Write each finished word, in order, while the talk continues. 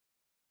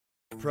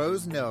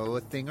pros know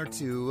a thing or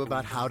two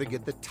about how to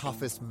get the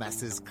toughest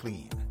messes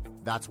clean.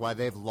 That's why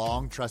they've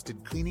long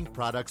trusted cleaning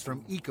products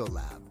from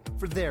Ecolab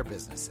for their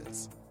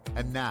businesses.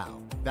 And now,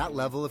 that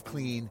level of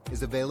clean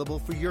is available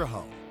for your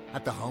home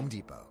at the Home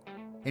Depot.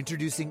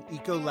 Introducing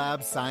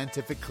Ecolab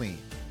Scientific Clean,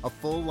 a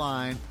full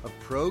line of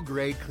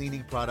pro-grade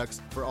cleaning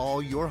products for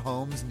all your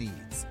home's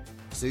needs.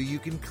 So you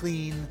can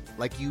clean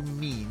like you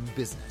mean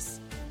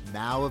business.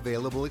 Now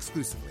available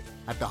exclusively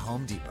at the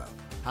Home Depot.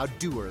 How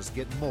doers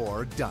get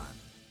more done.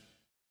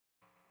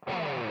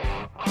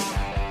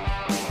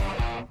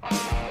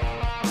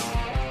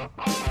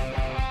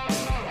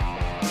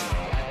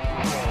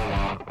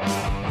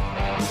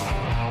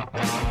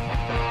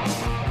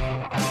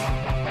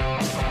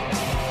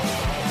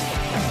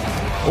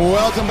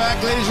 Welcome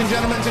back, ladies and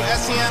gentlemen, to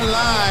SEN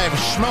Live,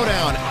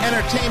 Schmodown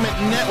Entertainment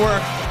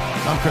Network.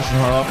 I'm Christian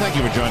Harloff. Thank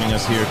you for joining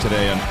us here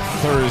today on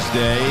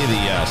Thursday,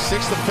 the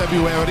 6th of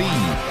February.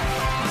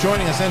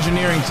 Joining us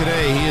engineering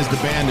today, he is the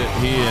bandit.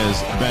 He is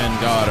Ben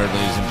Goddard,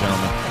 ladies and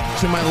gentlemen.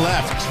 To my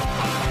left,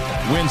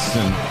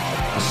 Winston,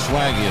 the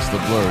swaggiest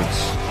of blurs.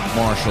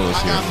 Marshall is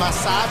here. I got my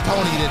side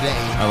pony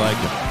today. I like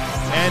it.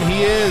 And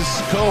he is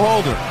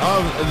co-holder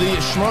of the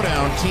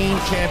Schmodown Team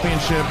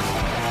Championship.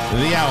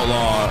 The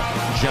Outlaw,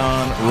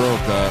 John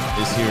Roca,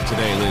 is here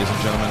today, ladies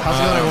and gentlemen. How's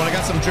it going, everyone? I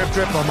got some drip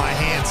on my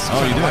hands.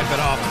 Oh, you did? Wipe it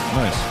off.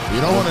 Nice.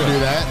 You don't want to do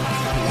that.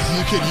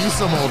 You could use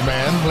some, old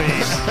man,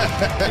 please.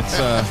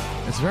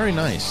 It's very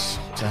nice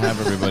to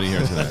have everybody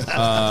here today.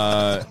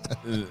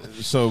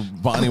 So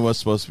Bonnie was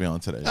supposed to be on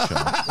today's show.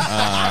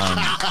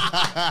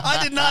 I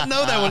did not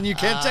know that when you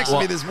can't text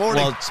me this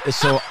morning.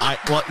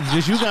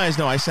 As you guys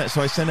know, I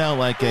send out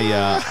like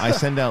I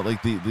send out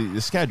like the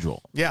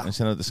schedule. Yeah. I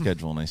send out the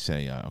schedule and I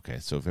say, okay,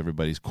 so if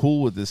everybody's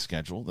cool with this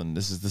schedule, then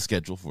this is the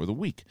schedule for the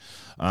week.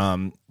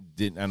 And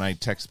I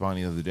texted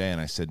Bonnie the other day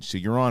and I said, so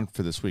you're on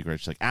for this week, right?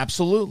 She's like,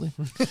 absolutely.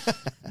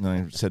 And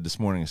I said this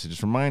morning, I said,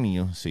 just reminding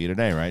you, see you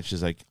today, right?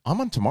 She's like,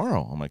 I'm on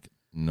tomorrow. I'm like,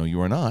 no,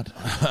 you are not.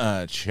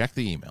 Check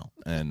the email.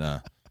 And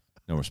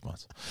no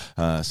response.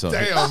 Damn. So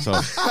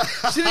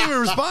She didn't even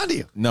respond to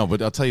you. No,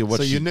 but I'll tell you what.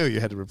 So you knew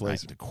you had to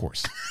replace it. Of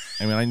course.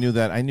 I mean, I knew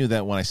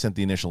that when I sent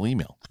the initial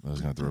email. I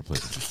was going to have to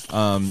replace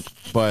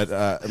it.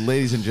 But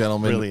ladies and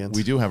gentlemen, Brilliant.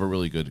 We do have a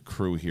really good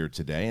crew here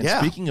today. And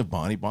speaking of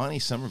Bonnie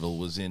Somerville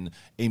was in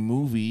a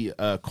movie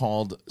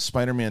called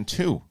Spider-Man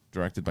 2,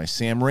 directed by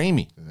Sam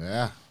Raimi.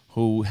 Yeah.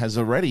 Who has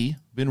already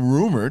been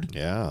rumored.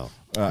 Yeah.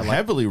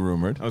 Heavily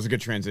rumored. That was a good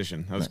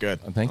transition. That was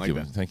good. Thank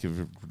you. Thank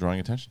you for drawing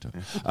attention to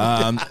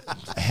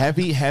it.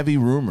 Heavy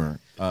rumor.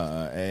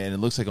 And it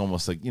looks like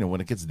almost like,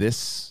 when it gets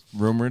this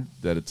rumored,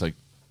 that it's like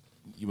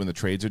when the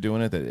trades are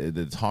doing it, that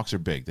the talks are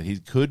big, that he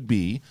could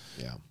be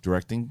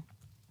directing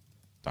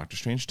Doctor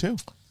Strange 2.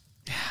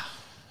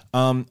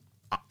 Yeah.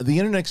 The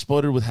internet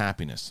exploded with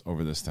happiness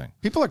over this thing.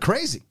 People are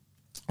crazy.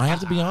 I have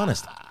to be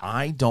honest.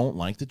 I don't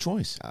like the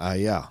choice.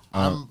 Yeah.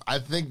 I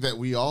think that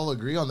we all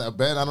agree on that.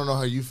 Ben, I don't know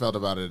how you felt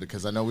about it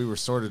because I know we were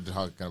sort of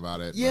talking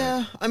about it.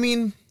 Yeah, I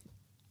mean,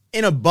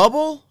 in a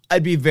bubble,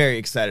 I'd be very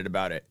excited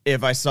about it.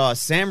 If I saw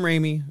Sam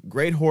Raimi,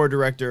 great horror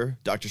director,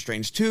 Doctor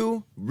Strange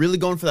 2, really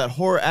going for that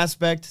horror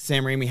aspect.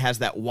 Sam Raimi has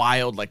that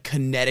wild, like,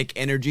 kinetic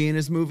energy in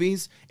his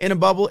movies. In a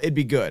bubble, it'd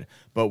be good.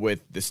 But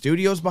with the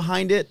studios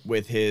behind it,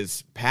 with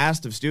his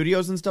past of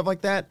studios and stuff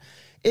like that,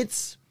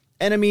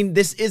 and I mean,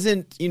 this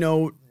isn't,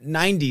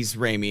 90s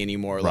Raimi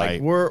anymore.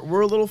 Right. Like,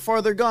 we're a little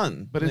farther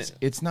gone. But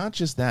it's not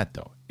just that,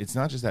 though. It's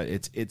not just that.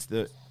 It's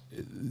the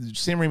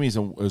Sam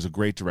Raimi is a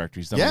great director.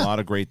 He's done a lot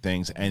of great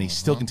things, and he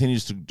still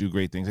continues to do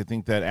great things. I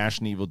think that Ash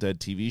and Evil Dead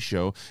TV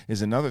show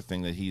is another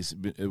thing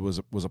that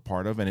was a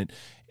part of, and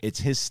it's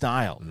his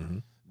style.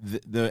 Mm-hmm.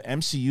 The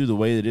MCU, the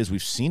way it is,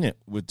 we've seen it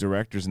with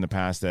directors in the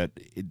past that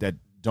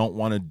don't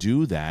want to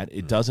do that.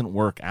 It doesn't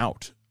work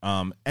out.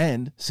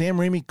 And Sam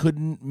Raimi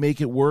couldn't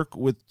make it work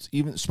with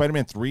even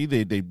Spider-Man 3.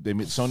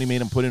 Sony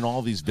made him put in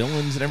all these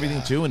villains and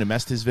everything too, and it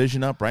messed his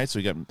vision up, right? So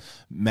he got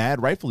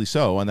mad, rightfully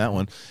so, on that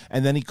one.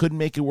 And then he couldn't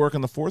make it work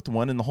on the fourth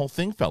one, and the whole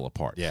thing fell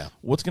apart. Yeah.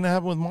 What's going to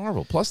happen with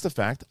Marvel? Plus the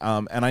fact,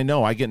 and I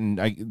know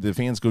the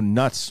fans go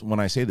nuts when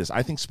I say this.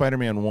 I think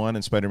Spider-Man 1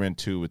 and Spider-Man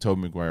 2 with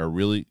Tobey Maguire are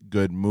really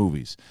good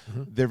movies.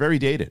 Mm-hmm. They're very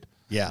dated.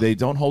 Yeah, they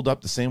don't hold up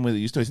the same way they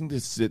used to. I think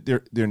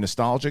they're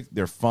nostalgic,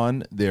 they're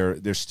fun,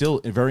 they're still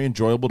very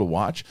enjoyable to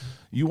watch.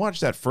 You watch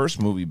that first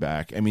movie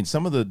back. I mean,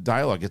 some of the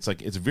dialogue, it's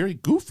very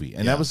goofy,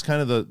 and that was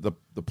kind of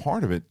the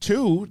part of it.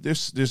 Two,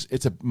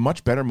 it's a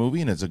much better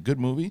movie and it's a good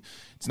movie.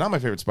 It's not my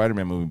favorite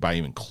Spider-Man movie by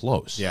even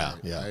close. Yeah,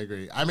 I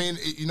agree. I mean,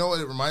 what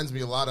it reminds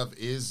me a lot of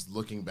is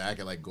looking back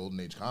at like Golden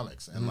Age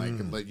comics and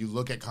like you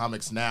look at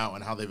comics now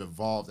and how they've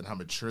evolved and how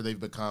mature they've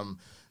become,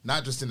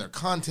 not just in their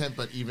content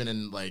but even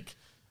in like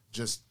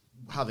just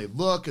how they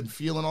look and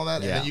feel and all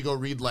that. And then you go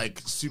read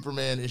like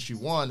Superman issue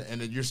 1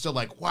 and then you're still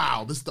like,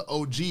 wow, this is the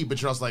OG,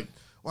 but you're also like,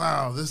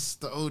 wow, this is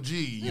the OG.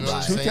 You know what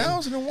I'm saying?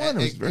 2001.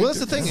 Well, that's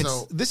the thing.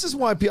 So- This is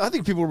why I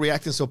think people are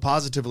reacting so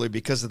positively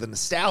because of the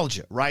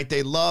nostalgia, right?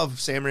 They love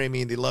Sam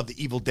Raimi and they love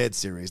the Evil Dead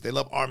series. They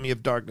love Army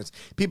of Darkness.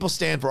 People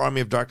stand for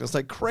Army of Darkness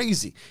like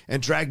crazy.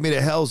 And Drag Me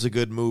to Hell is a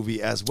good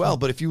movie as well.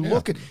 But if you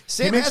look at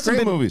Sam, makes hasn't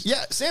great been, movies.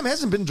 Yeah, Sam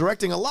hasn't been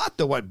directing a lot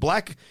though. What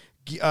Black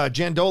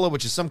Jandola,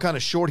 which is some kind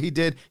of short he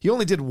did. He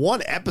only did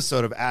one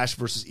episode of Ash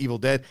versus Evil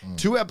Dead,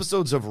 2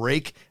 episodes of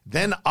Rake,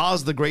 then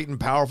Oz the Great and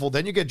Powerful,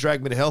 then you get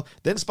Drag Me to Hell,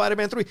 then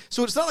Spider-Man 3.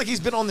 So it's not like he's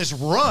been on this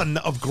run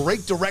of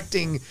great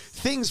directing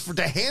things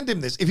to hand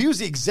him this. If he was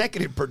the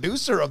executive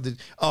producer of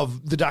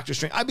the Doctor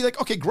Strange, I'd be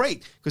like, okay,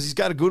 great, because he's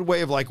got a good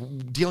way of like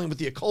dealing with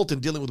the occult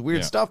and dealing with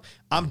weird stuff.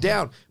 I'm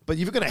down. But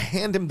if you're going to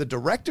hand him the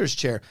director's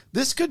chair,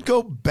 this could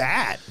go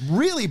bad,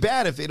 really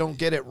bad if they don't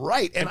get it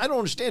right. And I don't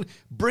understand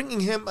bringing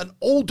him an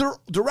older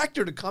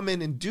director to come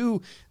in and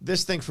do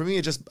this thing. For me,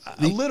 it just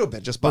a little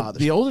bit just bothers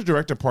me. The older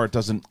director part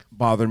doesn't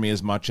bother me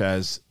as much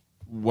as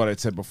what I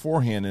said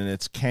beforehand, and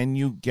it's can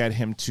you get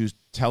him to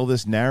tell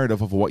this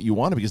narrative of what you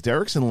want? Because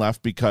Derrickson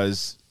left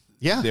because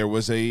there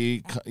was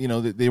they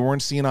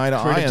weren't seeing eye to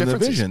eye on the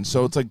vision.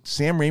 So it's like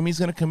Sam Raimi's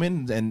going to come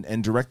in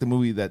and direct the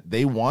movie that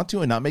they want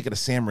to and not make it a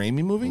Sam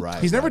Raimi movie.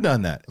 Right, he's never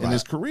done that in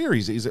his career.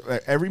 He's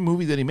every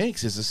movie that he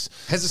makes has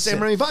a Sam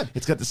Raimi vibe.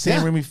 It's got the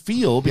Sam Raimi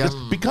feel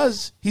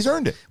because he's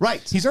earned it.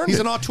 Right. He's earned it. He's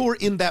an auteur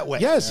in that way.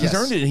 Yes, he's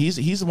earned it.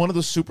 He's one of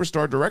those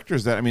superstar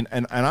directors that, I mean,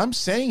 and I'm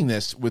saying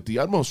this with the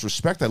utmost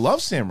respect. I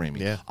love Sam Raimi.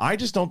 Yeah. I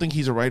just don't think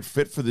he's a right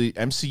fit for the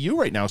MCU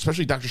right now,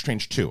 especially Doctor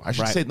Strange 2. I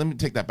should say, let me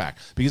take that back,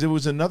 because it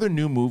was another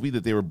new movie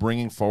that they were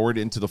bringing forward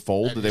into the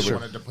fold. And that they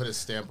wanted to put a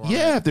stamp on it.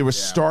 Yeah, they were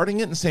starting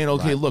it and saying,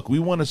 okay, look, we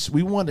want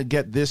to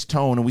get this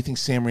tone, and we think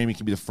Sam Raimi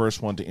can be the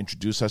first one to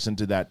introduce us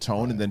into that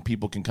tone, and then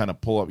people can kind of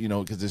pull up,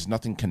 because there's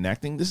nothing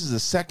connecting. This is the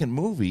second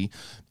movie,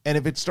 and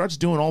if it starts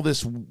doing all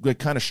this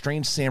kind of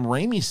strange Sam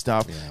Raimi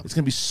stuff, it's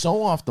going to be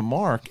so off the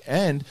mark.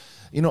 And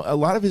a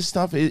lot of his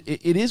stuff, it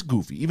is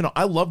goofy. Even though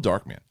I love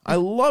Darkman. I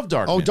love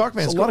Darkman. Oh,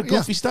 Darkman's a lot of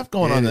goofy stuff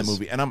going on in that is.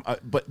 movie. And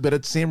but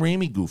it's Sam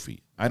Raimi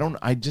goofy. I don't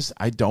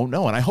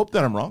know. And I hope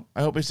that I'm wrong.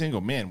 I hope I say,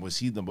 man,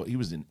 he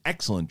was an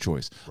excellent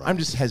choice. Right. I'm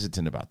just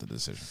hesitant about the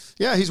decision.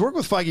 Yeah, he's worked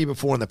with Feige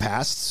before in the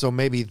past, so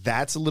maybe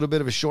that's a little bit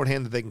of a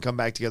shorthand that they can come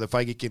back together.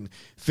 Feige can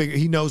figure,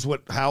 he knows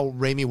how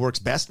Raimi works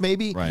best,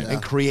 maybe,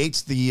 and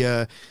creates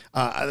the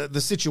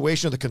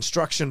situation or the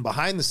construction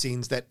behind the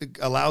scenes that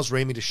allows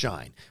Raimi to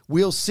shine.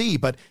 We'll see,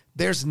 but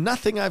there's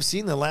nothing I've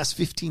seen in the last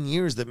 15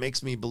 years that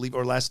makes me believe,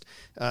 or last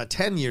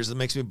 10 years that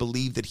makes me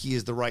believe that he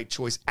is the right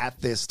choice at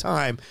this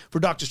time for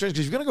Doctor Strange.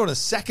 Because you're going to go to the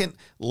second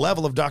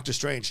level of Doctor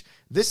Strange.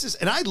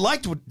 And I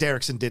liked what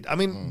Derrickson did. I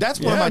mean,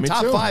 that's one of my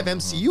top 5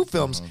 MCU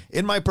films,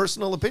 in my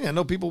personal opinion. I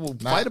know people will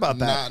fight about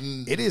that.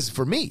 It is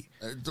for me.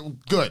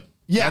 Good.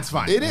 Yeah, that's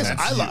fine. It is.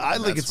 That's I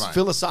think it's fine.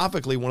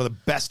 Philosophically one of the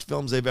best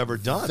films they've ever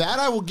done. That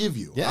I will give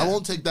you. Yeah. I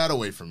won't take that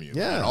away from you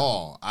at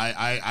all.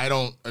 I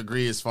don't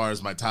agree as far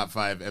as my top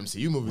 5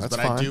 MCU movies, That's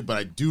but fine.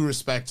 I do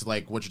respect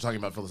like what you're talking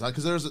about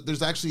philosophically, because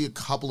there's actually a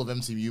couple of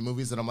MCU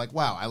movies that I'm like,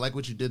 wow, I like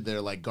what you did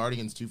there, like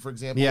Guardians 2, for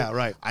example. Yeah,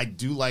 right. I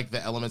do like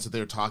the elements that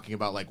they're talking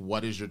about, like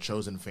what is your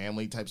chosen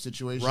family type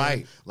situation.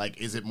 Right. Like,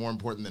 is it more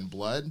important than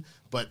blood?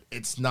 But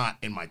it's not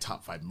in my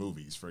top 5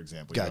 movies, for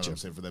example. You know what I'm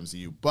saying, for the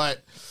MCU.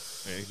 But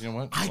Hey, you know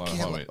what? I Hold on,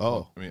 can't.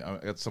 wait. I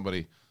got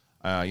somebody.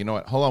 You know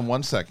what? Hold on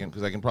one second,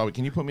 because I can probably.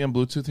 Can you put me on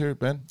Bluetooth here,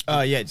 Ben?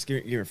 Yeah, just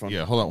give your phone.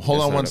 Yeah, hold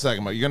on one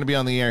second. You're going to be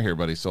on the air here,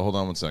 buddy. So hold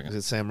on one second. Is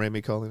it Sam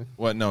Raimi calling?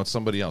 What? No, it's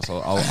somebody else.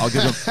 I'll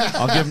give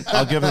them.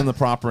 I'll give them the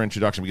proper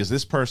introduction, because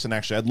this person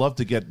actually, I'd love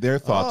to get their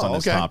thoughts on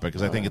this topic,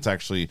 because I think it's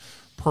actually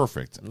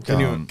perfect. Can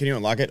you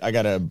unlock it? I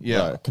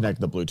gotta connect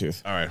the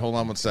Bluetooth. All right, hold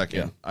on one second.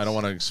 Yeah. I don't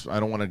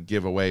want to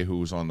give away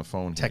who's on the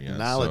phone.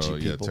 Technology, here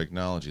yet. people. Yeah,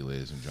 technology,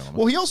 ladies and gentlemen.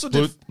 Well, he also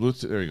did.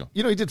 Bluetooth. There you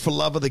go. He did For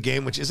Love of the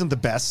Game, which isn't the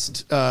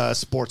best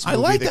sports I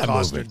movie like that that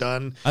Costner movie.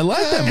 done. I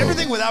like that movie.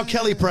 Everything without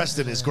Kelly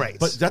Preston is great.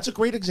 But that's a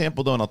great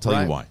example, though, and I'll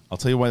tell you why. I'll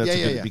tell you why that's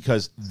good.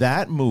 Because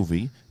that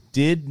movie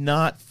did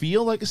not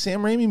feel like a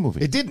Sam Raimi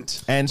movie. It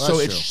didn't. And so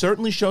it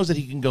certainly shows that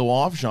he can go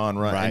off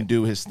genre and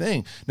do his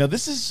thing. Now,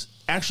 this is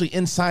actually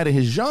inside of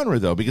his genre,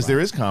 though, because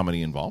there is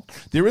comedy involved.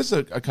 There is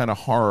a kind of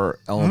horror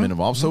element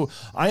involved. So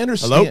I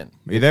understand. Hello?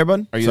 Are you there,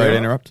 bud? Are you Sorry there? to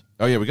interrupt.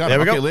 Oh, yeah, we got There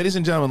it. we Okay, go. ladies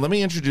and gentlemen, let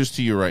me introduce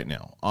to you right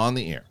now on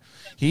the air.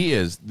 He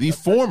is the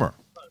former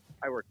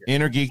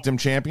Inner Geekdom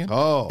champion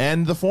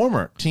and the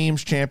former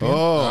Teams champion.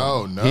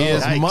 Oh, no. He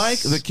is Yikes. Mike,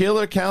 the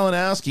Killer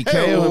Kalinowski.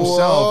 KO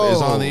himself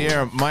is on the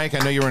air. Mike, I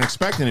know you weren't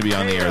expecting to be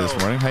on the air this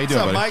morning. How you doing,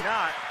 What's up, buddy? Mike?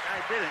 I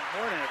didn't.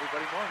 Morning,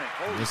 everybody. Morning.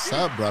 Holy What's shit.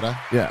 up, brother?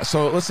 Yeah,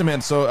 so listen,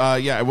 man. So,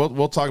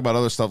 we'll talk about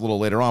other stuff a little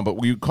later on,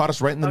 but you caught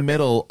us right in the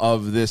middle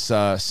of this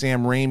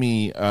Sam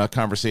Raimi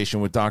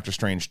conversation with Doctor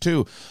Strange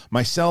 2.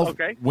 Myself,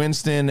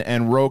 Winston,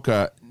 and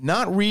Roca,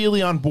 not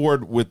really on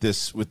board with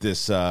this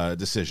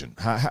decision.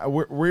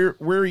 Where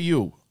are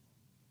you?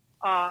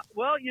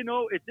 Well,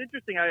 it's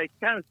interesting. I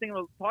kind of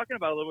talking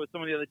about it a little bit with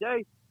someone the other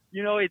day.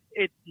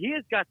 He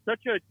has got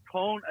such a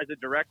tone as a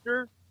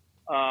director,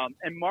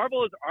 and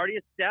Marvel has already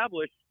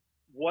established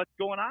what's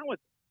going on with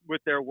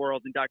their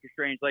world in Doctor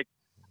Strange. Like,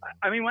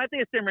 I mean, when I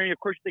think of Sam Raimi, of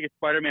course you think of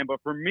Spider-Man, but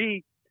for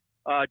me,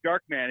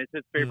 Darkman is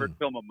his favorite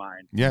film of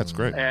mine. Yeah, it's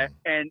great.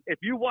 And if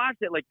you watch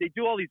it, like, they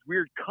do all these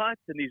weird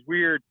cuts and these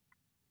weird,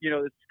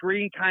 the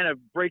screen kind of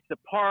breaks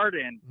apart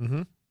and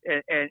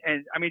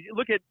I mean,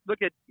 look at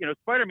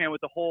Spider-Man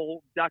with the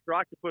whole Dr.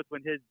 Octopus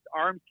when his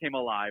arms came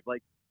alive.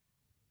 Like,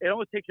 it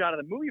almost takes you out of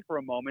the movie for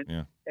a moment.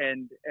 Yeah.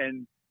 And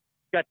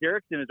Scott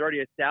Derrickson has already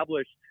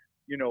established,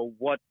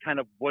 what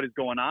is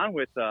going on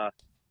with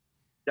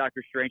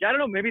Doctor Strange. I don't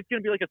know. Maybe it's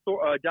going to be like a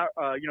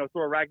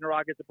Thor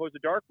Ragnarok as opposed to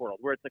Dark World,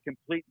 where it's a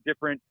complete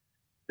different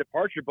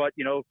departure. But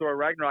Thor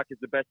Ragnarok is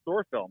the best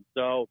Thor film,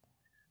 so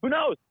who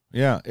knows?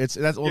 Yeah,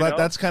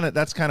 that's kind of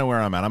where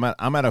I'm at.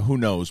 I'm at a who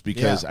knows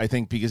because I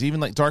think even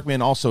like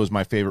Darkman also is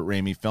my favorite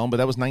Raimi film, but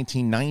that was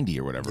 1990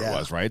 or whatever it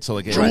was, right? So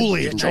like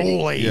Julie,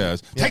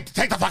 yes, Take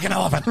the fucking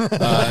elephant.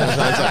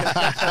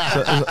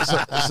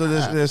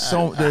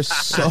 So there's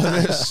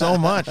so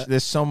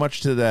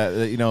much to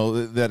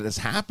that that has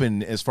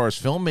happened as far as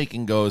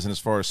filmmaking goes and as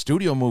far as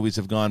studio movies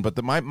have gone.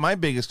 But my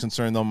biggest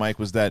concern though, Mike,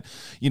 was that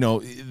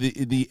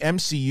the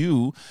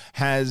MCU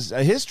has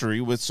a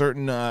history with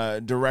certain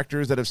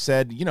directors that have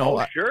said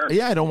sure.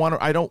 I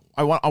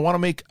want to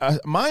make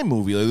my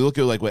movie. Like, look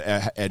at like what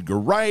Edgar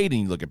Wright,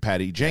 and you look at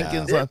Patty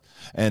Jenkins,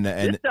 and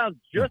this sounds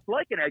just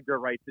like an Edgar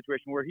Wright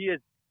situation where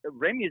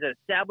Raimi is an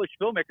established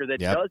filmmaker that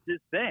does his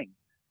thing.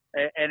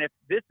 And if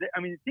this,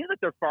 I mean, it seems like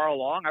they're far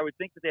along. I would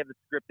think that they have the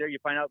script there. You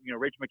find out,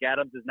 Rachel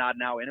McAdams is not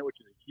now in it, which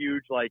is a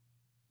huge, like,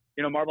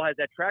 Marvel has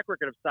that track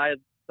record of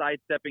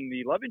sidestepping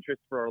the love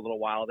interest for a little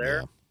while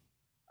there.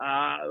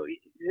 Yeah.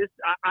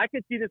 I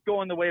could see this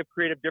going the way of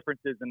creative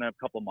differences in a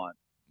couple months.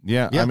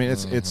 Yeah, I mean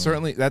it's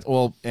certainly that.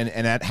 Well, and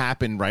that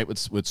happened right with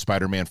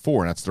Spider-Man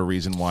 4, and that's the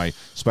reason why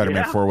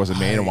Spider-Man 4 wasn't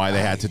made and why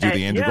they had to do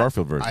the Andrew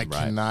Garfield version. I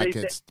cannot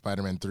get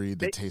Spider-Man 3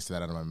 the taste of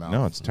that out of my mouth.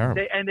 No, it's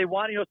terrible. They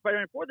want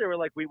Spider-Man 4. They were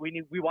like, we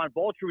want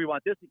Vulture, we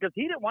want this, because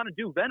he didn't want to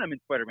do Venom in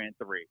Spider-Man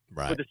 3.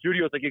 Right. But the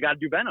studio's like, you got to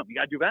do Venom. And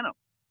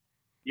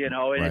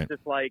it's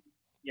just like,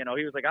 he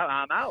was like,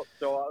 I'm out.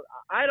 So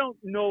I don't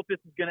know if this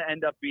is going to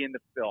end up being the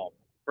film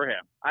for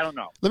him. I don't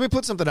know. Let me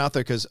put something out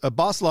there because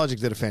Boss Logic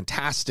did a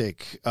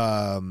fantastic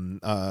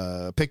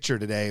picture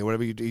today,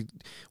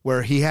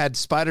 where he had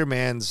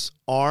Spider-Man's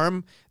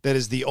arm that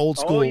is the old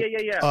school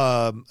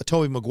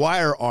Tobey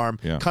Maguire arm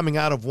coming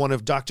out of one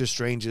of Doctor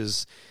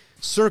Strange's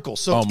circles.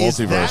 So is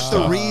that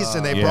the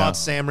reason they brought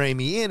Sam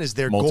Raimi in? Is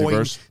they're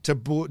Multiverse.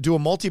 going to do a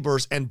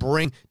multiverse and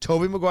bring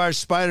Tobey Maguire's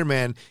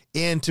Spider-Man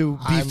in to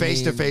be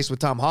face-to-face with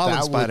Tom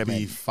Holland's Spider-Man? That would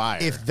be fire.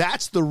 If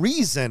that's the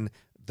reason,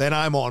 then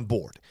I'm on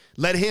board.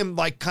 Let him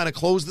kind of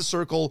close the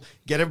circle,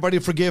 get everybody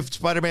to forgive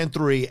Spider-Man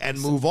 3 and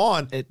move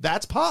on.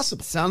 That's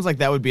possible. Sounds like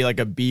that would be like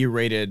a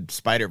B-rated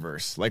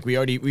Spider-Verse. Like we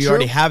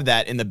already have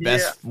that in the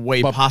best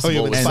way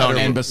possible.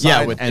 And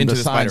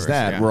besides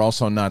that, we're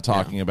also not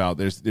talking about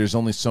there's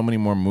only so many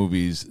more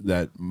movies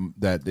that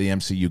the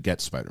MCU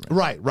gets Spider-Man.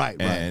 Right.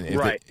 And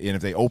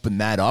if they open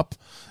that up,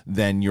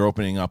 then you're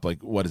opening up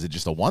like, what is it,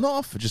 just a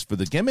one-off just for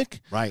the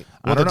gimmick? Right.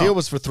 Well, the deal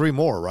was for 3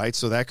 more, right?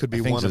 So that could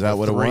be one of the 3. Is that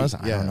what it was?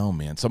 I don't know,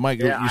 man. So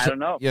Mike, I don't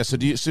know. Yeah.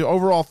 So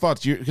overall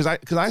thoughts? Because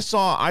I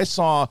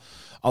saw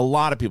a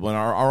lot of people, and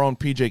our own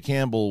PJ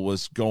Campbell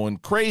was going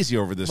crazy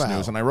over this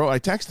news, and I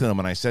texted him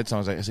and I said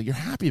something. I said, "You're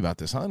happy about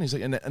this, huh?" And he's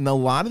like, and a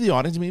lot of the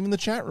audience, even the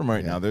chat room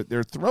right now,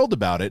 they're thrilled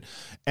about it,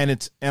 and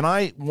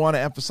I want to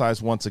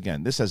emphasize once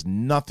again, this has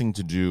nothing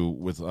to do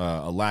with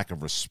a lack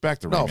of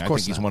respect. No, of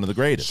course I think he's one of the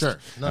greatest. Sure,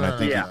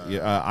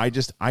 I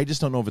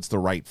just don't know if it's the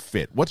right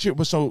fit. What's your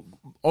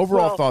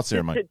overall thoughts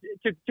there, Mike?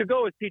 To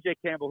go with PJ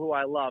Campbell, who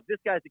I love, this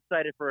guy's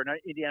excited for an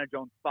Indiana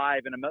Jones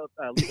 5 and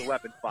a Lethal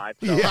Weapon 5.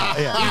 So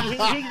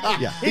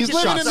He's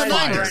living in the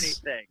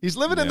 90s. He's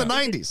living in the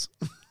 90s.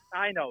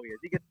 I know he is.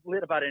 He gets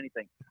lit about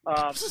anything.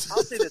 I'll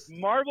say this: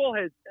 Marvel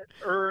has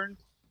earned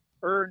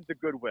the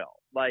goodwill.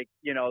 Like,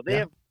 they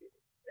have.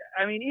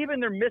 I mean,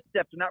 even their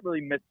missteps are not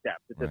really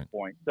missteps at this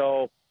point.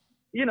 So,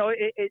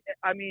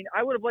 I mean,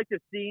 I would have liked to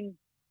have seen.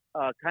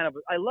 I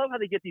love how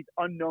they get these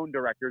unknown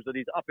directors or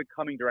these up and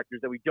coming directors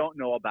that we don't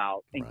know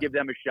about and give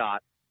them a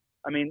shot.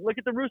 I mean, look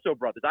at the Russo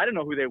brothers. I didn't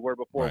know who they were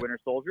before Winter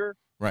Soldier.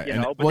 Right.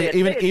 But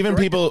even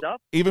people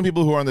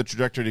who are on the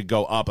trajectory to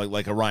go up,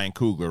 like a Ryan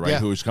Coogler, right,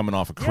 who's coming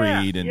off of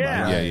Creed and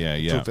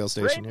Tufield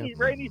Station.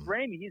 Raimi's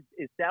Raimi. He's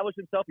established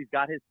himself. He's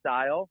got his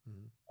style.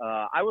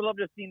 I would love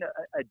to have seen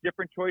a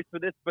different choice for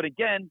this, but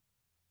again,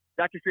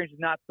 Doctor Strange is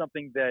not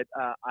something that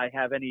I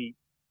have any.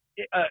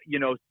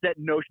 Set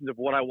notions of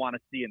what I want to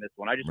see in this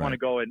one. I just want to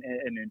go and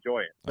enjoy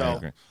it. So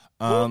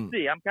we'll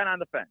see. I'm kind of on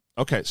the fence.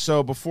 Okay,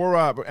 so before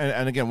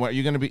and again, what are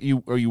you going to be?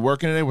 Are you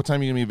working today? What time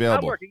are you going to be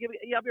available? I'm working.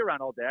 I'll be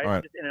around all day.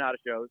 I'm just in and out of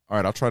shows. All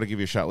right, I'll try to give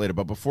you a shot later.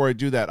 But before I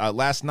do that,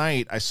 last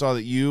night I saw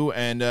that you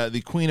and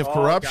the Queen of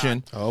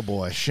Corruption,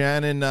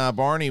 Shannon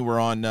Barney, were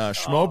on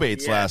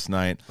Schmobates last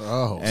night.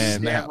 Oh,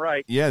 and damn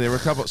right. Yeah, there were a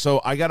couple. So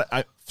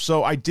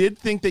So I did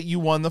think that you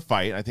won the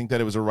fight. I think that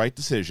it was a right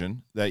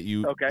decision that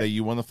you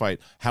won the fight.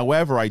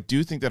 However, I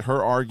do think that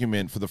her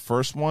argument for the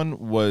first one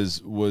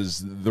was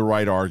the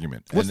right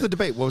argument. What's the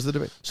debate? What was the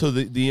debate? So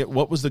the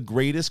what was the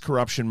greatest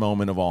corruption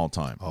moment of all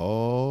time?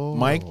 Oh,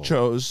 Mike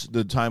chose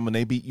the time when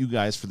they beat you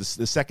guys for the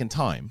second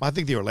time. I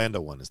think the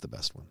Orlando one is the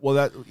best one. Well,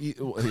 the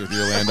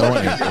Orlando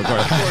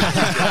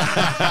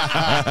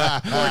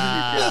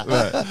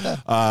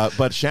one.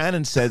 But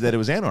Shannon said that it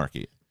was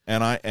anarchy.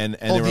 And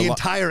the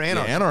entire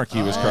anarchy. Yeah,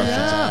 anarchy was corruption.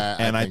 Yeah,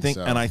 and I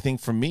think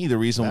so. For me, the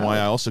reason why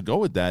I also go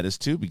with that is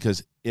too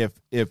because if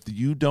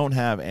you don't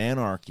have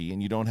anarchy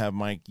and you don't have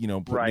Mike,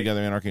 putting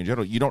together anarchy in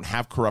general, you don't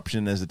have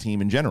corruption as a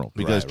team in general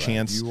because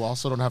Chance. You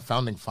also don't have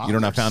founding fathers. You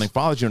don't have founding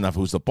fathers. You don't have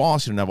who's the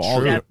boss. You don't have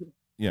all the.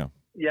 Yeah.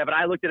 Yeah, but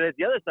I looked at it as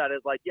the other side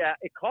is like,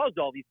 it caused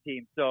all these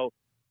teams. So,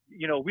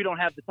 we don't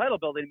have the title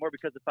belt anymore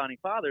because of founding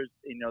fathers.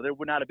 there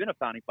would not have been a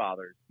founding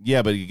fathers.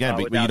 Yeah, but again,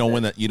 but you don't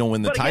win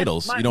the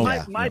titles. Again, you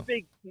don't. My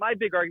big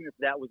argument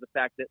for that was the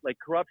fact that like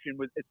corruption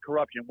it's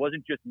corruption. It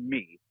wasn't just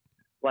me.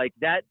 Like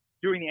that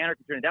during the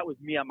anarchy training, that was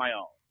me on my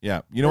own.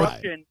 Yeah, you know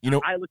corruption,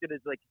 what? I looked at it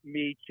as like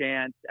me,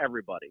 Chance,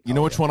 everybody. You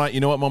know which one? You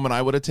know what moment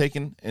I would have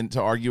taken and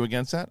to argue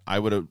against that? I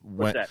would have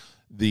went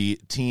the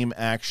team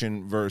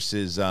action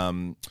versus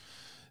the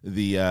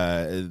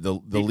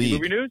league.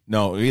 Movie News?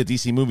 No,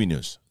 DC Movie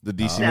News. The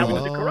DC that Movie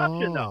was the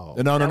corruption, though.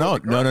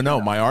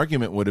 No. My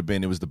argument would have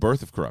been it was the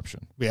birth of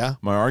corruption. Yeah.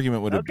 My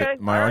argument would have been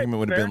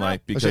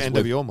like because I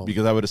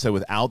would have said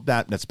without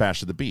that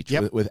Splash at the Beach.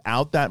 Yep.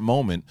 Without that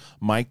moment,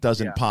 Mike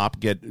doesn't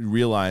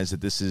realize that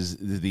this is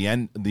the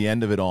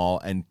end of it all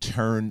and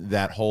turn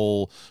that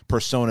whole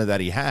persona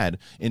that he had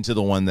into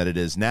the one that it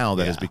is now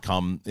that has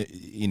become. I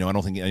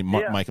don't think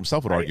Mike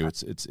himself would argue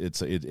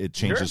it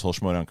changed his whole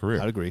Schmoedown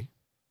career. I'd agree.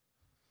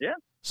 Yeah.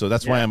 So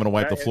that's why I'm going to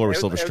wipe the floor with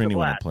Silvestrini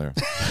when I play her.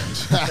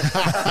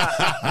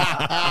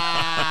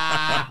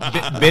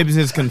 Bibbs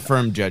is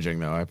confirmed judging,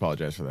 though. I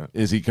apologize for that.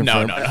 Is he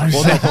confirmed? No.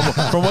 Well, no,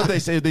 from what they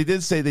say, they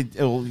did say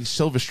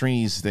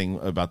Silvestrini's thing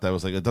about that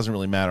was like it doesn't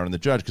really matter on the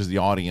judge because the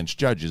audience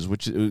judges,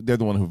 which they're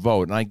the one who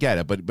vote, and I get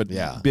it. But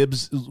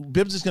Bibbs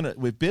is going to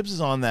if Bibbs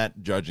is on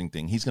that judging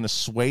thing, he's going to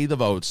sway the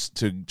votes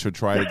to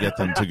try to get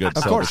them to get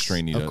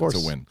Silvestrini to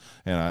win,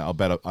 and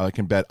I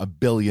can bet $1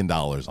 billion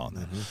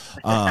on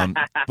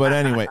that. But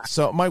anyway,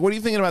 so Mike, what are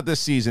you thinking about this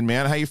season,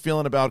 man? How you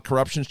feeling about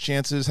corruption's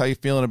chances? How you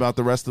feeling about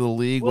the rest of the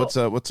league? What's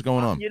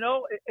going on?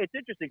 It's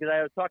interesting because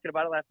I was talking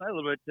about it last night a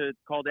little bit to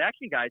Call to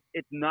Action guys.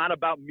 It's not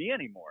about me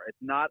anymore. It's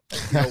not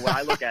what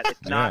I look at.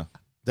 It's not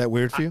that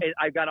weird for you.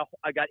 I got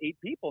 8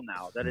 people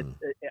now that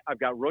I've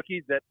got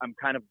rookies that I'm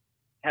kind of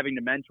having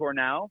to mentor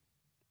now.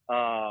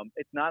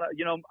 It's not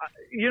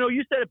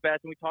you said it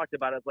best and we talked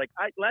about it. It's like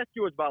last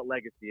year was about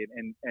legacy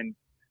and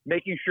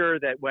making sure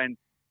that when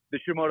the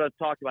Shimoda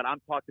talked about,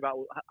 I'm talked about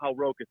how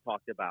Rokas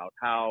talked about,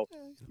 how,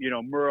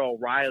 Merle,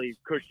 Riley,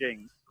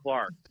 Cushing,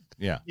 Clark.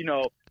 Yeah.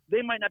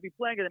 They might not be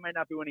playing or they might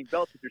not be winning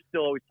belts, but they're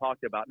still always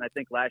talked about. And I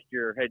think last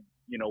year had,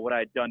 what I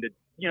had done to,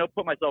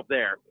 put myself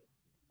there.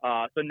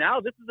 So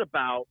now this is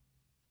about,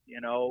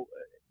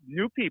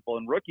 new people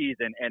and rookies.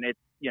 And it's,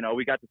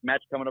 we got this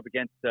match coming up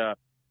against the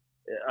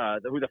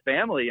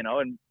family,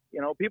 and,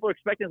 people are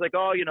expecting it's like,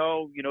 you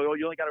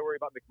only got to worry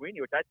about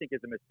McWeeny, which I think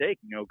is a mistake.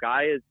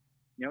 Guy is,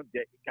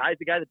 Guy's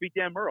the guy that beat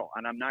Dan Merle,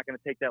 and I'm not going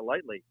to take that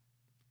lightly.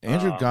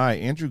 Andrew Guy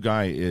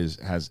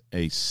has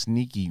a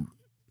sneaky,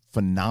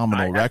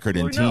 phenomenal record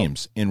in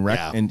teams.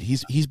 And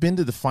he's been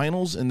to the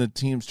finals in the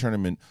teams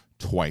tournament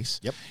twice.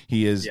 Yep,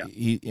 he is. I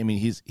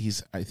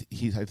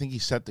think he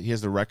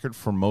has the record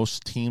for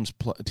most team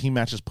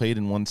matches played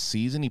in one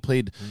season. He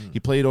played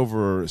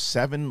over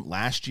 7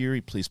 last year.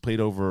 He's played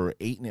over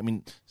 8. I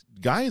mean,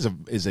 Guy is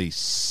a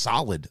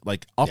solid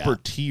upper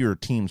tier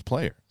teams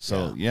player.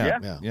 So yeah.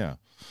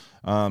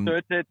 So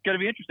it's going to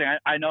be interesting.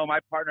 I know my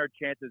partner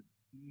Chance is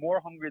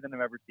more hungry than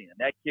I've ever seen him.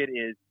 That kid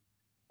is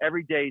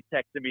every day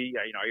texting me,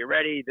 are you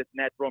ready? This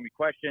and that, throwing me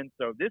questions.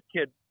 So this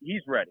kid,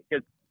 he's ready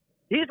because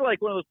he's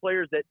like one of those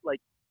players that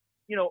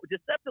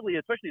deceptively,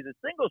 especially the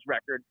singles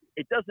record,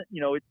 it doesn't,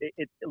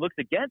 it looks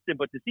against him,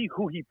 but to see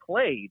who he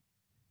played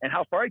and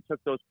how far he took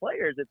those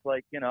players, it's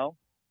like,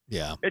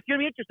 yeah, it's going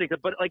to be interesting.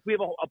 But we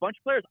have a bunch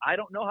of players. I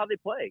don't know how they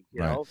play,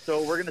 you know, so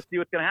we're going to see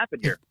what's going to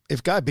happen here.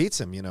 If Guy beats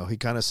him, he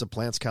kind of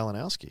supplants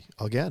Kalinowski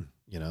again.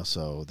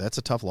 So that's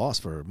a tough loss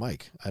for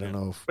Mike. I don't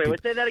know. If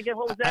Wait, say that again.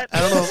 What was that?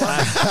 I don't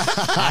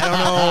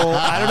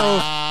know.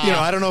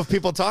 I don't know if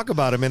people talk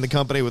about him in the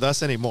company with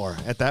us anymore.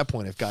 At that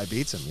point, if Guy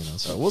beats him,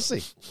 so we'll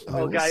see.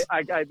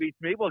 Guy beats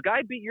me. Well,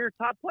 Guy beat your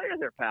top player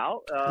there,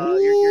 pal.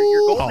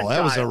 Your golden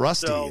that was child, a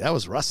rusty. so. That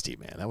was rusty,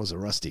 man. That was a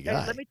rusty guy.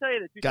 Hey, let me tell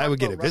you this. Guy would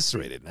get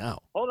eviscerated now.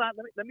 Hold on.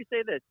 Let me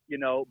say this.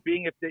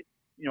 Being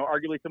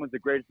arguably someone's the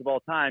greatest of all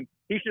time,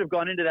 he should have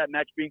gone into that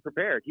match being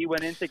prepared. He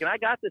went in thinking, I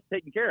got this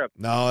taken care of.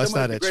 No, that's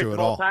not true at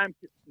all.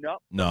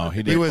 No,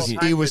 he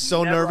was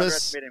so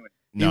nervous.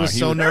 He was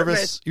so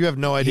nervous. You have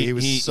no idea. He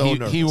was so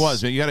nervous. He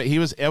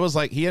was. It was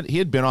like he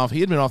had been off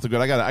the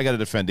grid. I got to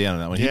defend Dan on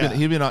that one. Yeah.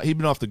 He'd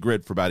been off the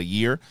grid for about a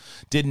year.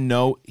 Didn't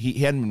know he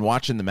hadn't been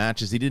watching the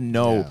matches. He didn't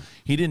know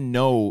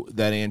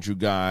that Andrew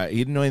guy. He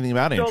didn't know anything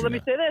about Andrew. So let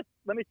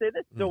me say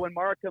this. So when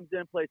Mara comes in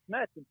and plays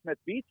Smith and Smith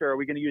beats her, are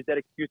we going to use that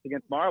excuse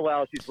against Mara?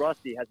 Well, she's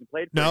rusty, hasn't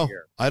played for a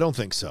year. I don't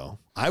think so.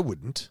 I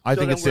wouldn't. I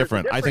think it's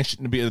different. I think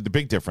the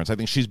big difference. I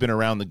think she's been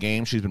around the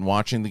game. She's been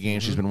watching the game.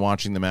 She's been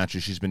watching the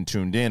matches. She's been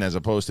tuned in, as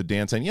opposed to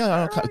Dan saying,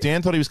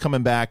 Dan thought he was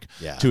coming back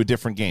to a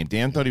different game.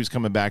 Dan thought he was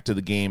coming back to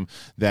the game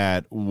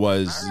that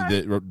was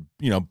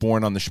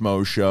born on the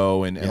Schmo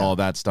show and all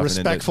that stuff.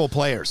 Respectful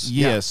players.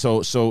 Yeah.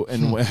 So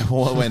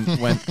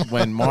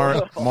when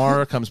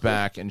Mara comes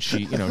back and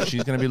she's going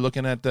to be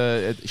looking at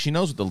she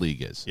knows what the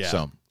league is. Yeah.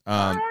 So,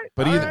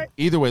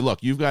 either way, look,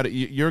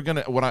 you're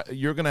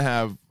gonna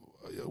have.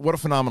 What a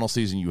phenomenal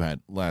season you had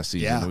last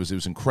season. Yeah. It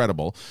was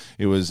incredible.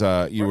 It was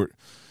you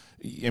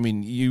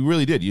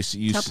really did.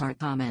 You Part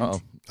comment.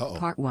 Uh-oh.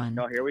 Part 1.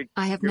 No,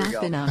 I have not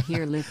been out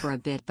here live for a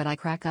bit, but I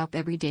crack up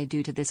every day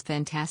due to this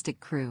fantastic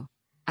crew.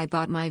 I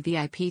bought my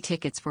VIP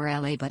tickets for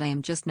LA, but I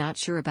am just not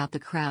sure about the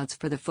crowds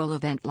for the full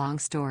event. Long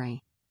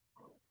story.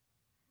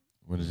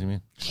 What does he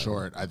mean?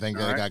 Short. I think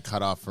that got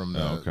cut off from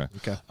the.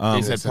 Okay.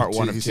 He said part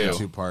 1 of 2. He said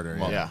two-parter.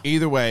 Well, yeah.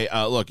 Either way,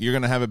 look, you're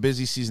going to have a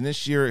busy season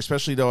this year,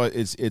 especially though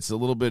it's a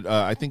little bit.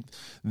 I think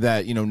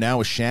that now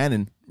with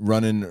Shannon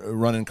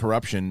running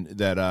corruption,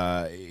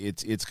 that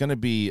it's going to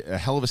be a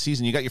hell of a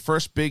season. You got your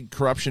first big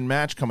corruption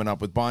match coming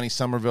up with Bonnie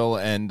Somerville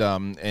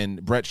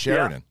and Brett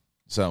Sheridan. Yeah.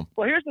 So.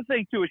 Well, here's the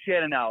thing too with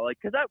Shannon now,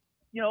 because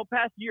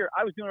past year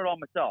I was doing it all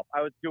myself.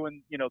 I was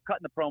doing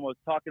cutting the promos,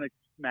 talking to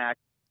smack,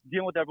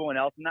 dealing with everyone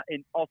else,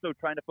 and also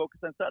trying to focus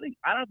on studying.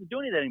 I don't have to do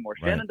any of that anymore.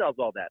 Right. Shannon does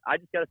all that. I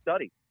just got to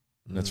study.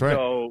 That's right.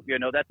 So,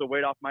 that's a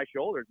weight off my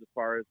shoulders as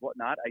far as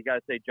whatnot. I got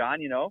to say, John,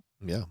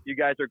 you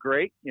guys are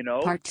great.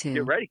 Part 2.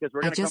 Get ready because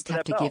we're going to come for that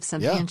I just have to give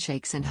some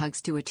handshakes and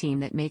hugs to a team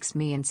that makes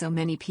me and so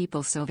many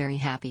people so very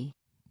happy.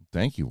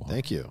 Thank you.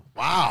 Thank you.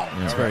 Wow.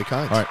 That's very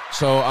kind. All right.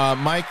 So,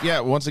 Mike,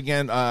 once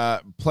again,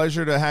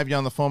 pleasure to have you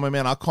on the phone, my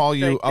man. I'll call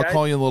you. Thanks, I'll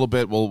call you in a little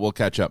bit. We'll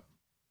catch up.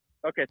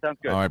 Okay, sounds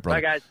good. All right, brother.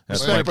 Bye, guys.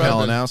 That's Bye, Mike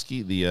brother.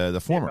 Kalinowski, the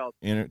former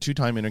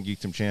two-time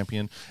Intergeekdom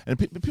champion, and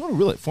people don't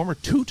realize former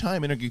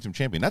two-time Intergeekdom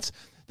champion.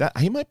 That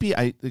he might be.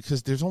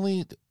 Because there's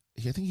only.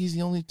 I think he's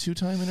the only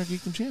two-time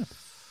Intergeekdom champ.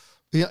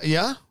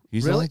 Yeah.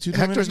 He's really? the only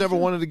two-time. Hector's never Intergeekdom?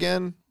 won it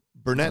again.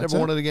 Burnett That's never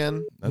won it. it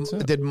again. That's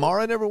it. Did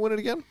Mara never win it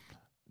again?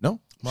 No.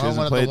 She Mara hasn't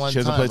won it played. the one She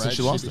hasn't time, played since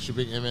she lost it. She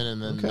beat Inman,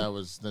 and then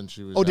then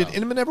she was. Oh, did out.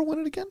 Inman ever win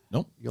it again?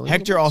 Nope.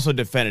 Hector also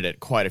defended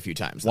it quite a few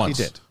times. Once.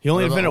 He did. He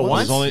only What defended it about-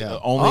 once? There's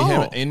only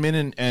him,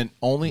 Inman, and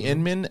only Mm-hmm.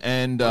 Inman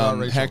and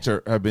Rachel?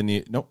 Hector have been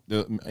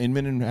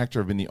Inman and Hector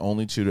have been the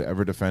only two to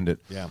ever defend it.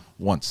 Yeah.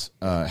 Once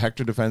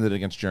Hector defended it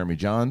against Jeremy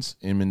Johns.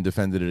 Inman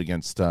defended it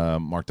against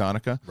Mark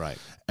Donica. Right.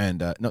 And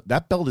no,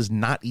 that belt is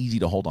not easy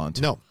to hold on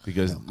to. No.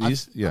 because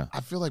these I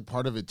feel like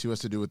part of it too has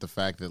to do with the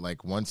fact that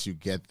once you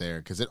get there,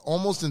 because it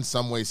almost in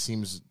some ways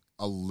seems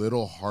a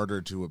little harder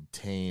to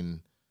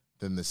obtain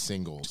than the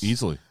singles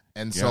easily.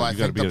 And so I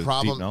think the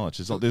problem deep knowledge.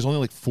 There's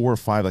only 4 or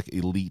 5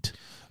 elite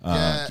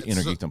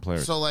Intergeekdom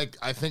players. So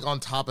I think on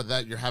top of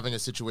that, you're having a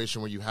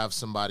situation where you have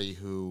somebody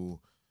who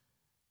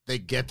they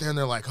get there and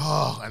they're like,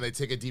 oh, and they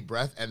take a deep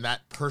breath, and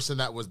that person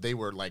they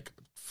were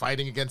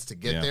fighting against to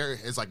get there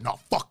is like, no,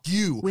 fuck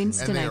you.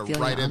 Winston, and I they're feel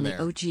right you on in the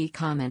there. OG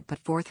comment,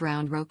 but 4th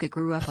round Roka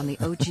grew up on the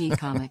OG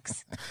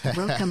comics.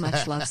 Roka,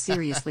 much love.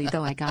 Seriously,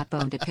 though, I got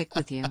bone to pick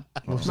with you.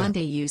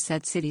 Monday you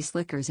said City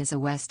Slickers is a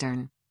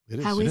Western.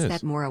 How is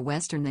that more a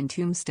Western than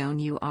Tombstone?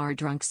 You are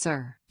drunk,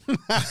 sir.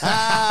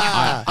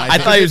 I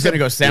thought he was going to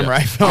go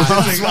samurai film. I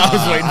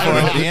was waiting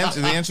for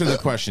it. The answer to the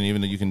question,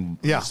 even though you can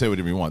say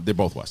whatever you want, they're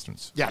both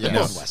Westerns. Yeah, they're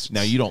both Westerns.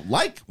 Now, you don't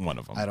like one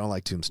of them. I don't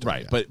like Tombstone.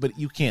 Right, yeah. but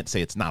you can't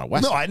say it's not a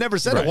Western. No, I never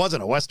said it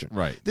wasn't a Western.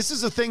 Right. This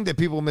is a thing that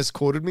people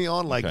misquoted me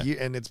on, Okay.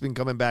 and it's been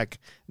coming back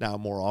now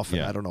more often.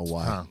 Yeah. I don't know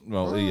why.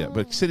 Well, yeah,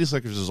 but City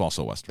Slickers is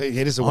also a Western.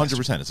 It is a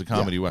 100%. It's a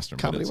comedy Western.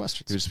 but Comedy it's-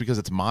 Western. Just because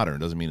it's modern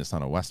doesn't mean it's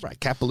not a Western. Right.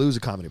 Cat Balloo's a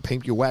comedy.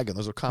 Paint Your Wagon.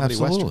 Those are comedy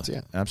Absolutely.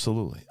 Westerns. Yeah.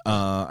 Absolutely.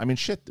 I mean,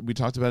 shit. We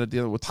talked about it the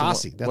other. What's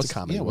Posse, The, that's what's, a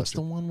comedy Yeah. What's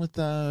the Western. one with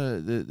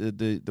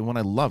the one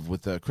I love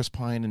with Chris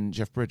Pine and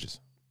Jeff Bridges?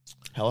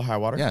 Hell or High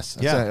Water? Yes.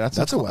 That's Yeah, a that's a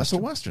That's a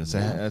Western. Western.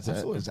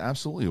 It's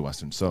absolutely a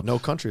Western. So No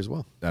Country as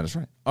well. that is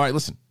right. All right.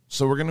 Listen.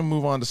 So we're going to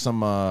move on to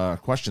some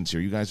questions here.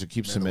 You guys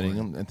keep submitting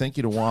them, and thank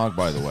you to Wog,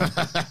 by the way.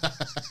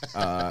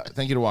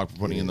 Thank you to Wog for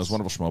putting in those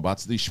wonderful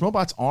Schmobots. The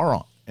Schmobots are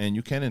on, and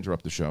you can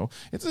interrupt the show.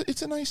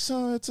 It's a nice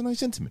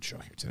intimate show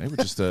here today. We're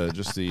just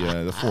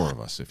the 4 of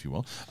us, if you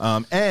will.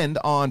 And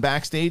on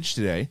backstage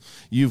today,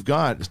 you've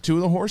got 2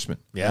 of the Horsemen.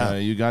 Yeah.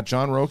 You got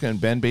John Roca and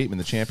Ben Bateman.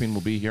 The champion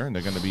will be here, and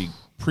they're going to be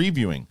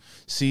previewing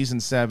season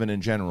 7 in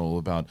general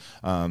about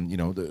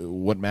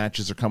what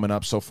matches are coming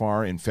up so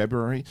far in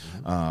February,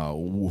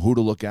 who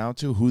to look out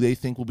to, who they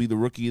think will be the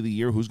rookie of the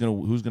year, who's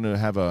gonna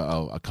have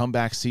a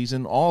comeback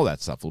season. All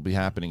that stuff will be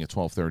happening at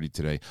 12:30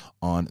 today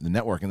on the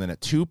network, and then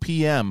at 2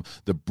 p.m.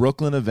 the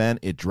Brooklyn event,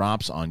 it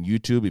drops on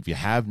YouTube. If you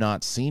have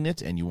not seen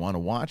it and you want to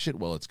watch it,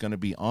 well, it's going to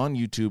be on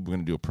YouTube. We're going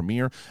to do a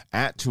premiere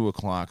at 2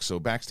 o'clock. So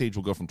backstage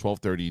will go from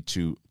 12:30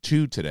 to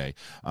 2 today.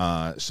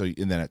 And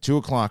then at 2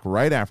 o'clock,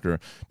 right after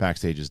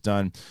backstage is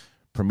done,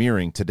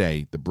 premiering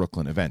today the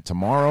Brooklyn event.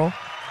 Tomorrow,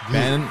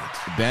 Ben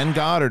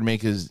Goddard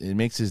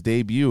makes his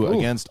debut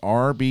against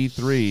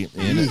RB3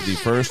 in the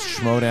first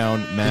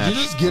Schmodown match. Did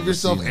you just give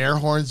yourself air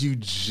horns, you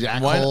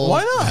jackhole?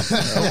 Why not?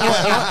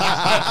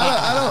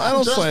 I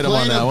don't slight him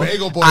on that one.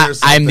 Bagel Boy or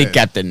something. I'm the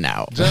captain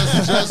now.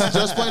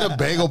 Just played a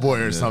Bagel Boy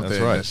or something.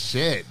 That's right.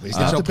 Shit.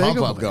 Get your pump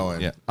up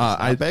going. Yeah.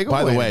 By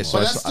the way, but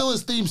that's still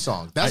his theme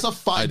song. That's a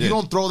fight. You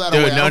don't throw that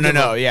away.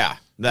 No. Yeah.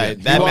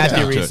 That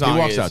Matthew Reed song. He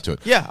walks out to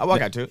it. Yeah, I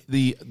walk out to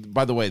it.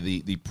 By the way,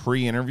 the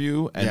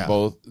pre-interview and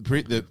both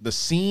the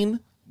scene,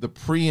 the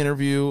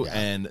pre-interview,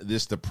 and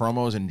the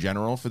promos in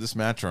general for this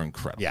match are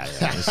incredible. Yeah.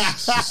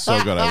 It's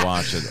so good. I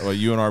watch it. Well,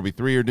 you and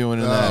RB3 are doing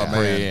in that.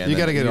 Man. You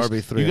got to get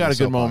RB3. You got a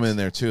good moment in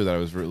there too that I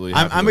was really.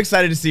 I'm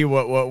excited to see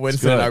what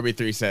Winston and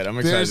RB3 said. I'm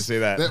excited to see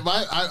that.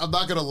 I'm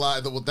not gonna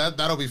lie.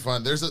 That'll be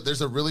fun.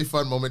 There's a really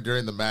fun moment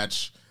during the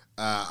match.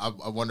 I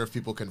wonder if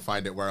people can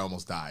find it where I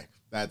almost die.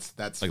 That's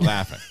like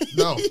laughing.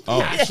 No,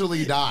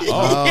 actually die.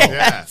 Oh,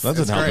 yes. That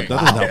doesn't help. That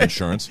doesn't help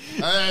insurance.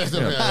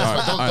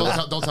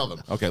 Don't tell them.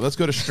 Okay, let's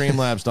go to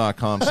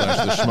streamlabs.com/the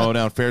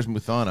Schmodown. Fares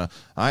Muthana.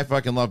 I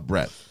fucking love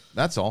Brett.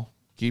 That's all.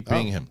 Keep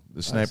being him.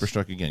 The sniper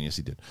struck again. Yes,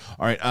 he did.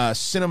 All right.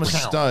 Cinema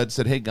Stud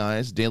said, "Hey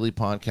guys, daily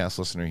podcast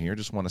listener here.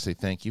 Just want to say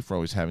thank you for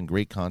always having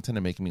great content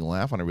and making me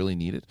laugh when I really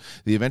need it.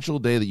 The eventual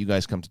day that you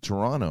guys come to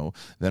Toronto,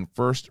 then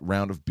first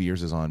round of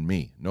beers is on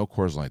me. No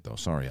Coors Light though.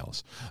 Sorry,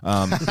 Ellis.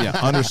 Yeah,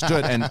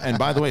 understood. And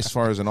by the way, as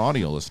far as an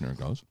audio listener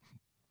goes,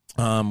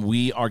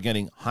 we are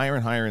getting higher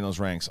and higher in those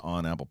ranks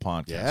on Apple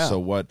Podcasts. Yeah. So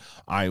what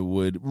I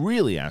would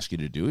really ask you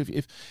to do,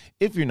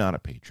 if you're not a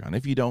Patreon,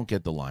 if you don't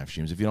get the live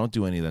streams, if you don't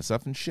do any of that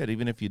stuff, and shit,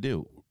 even if you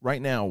do,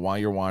 right now while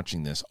you're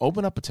watching this,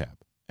 open up a tab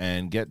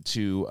and get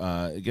to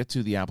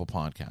the Apple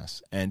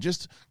Podcasts and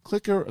just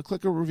click a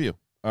review.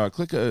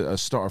 Click a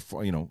star,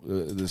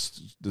 the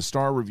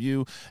star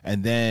review,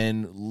 and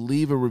then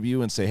leave a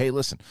review and say, hey,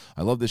 listen,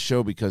 I love this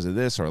show because of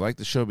this, or I like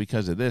the show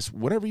because of this.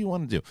 Whatever you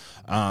want to do,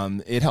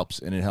 it helps,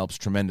 and it helps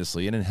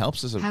tremendously, and it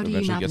helps us How do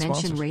eventually you not get mention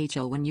sponsors.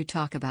 Rachel when you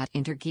talk about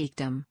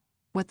intergeekdom?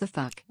 What the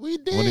fuck? We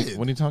did.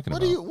 What are you talking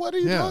about? What are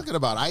you talking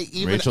about? I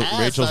even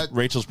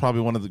Rachel's probably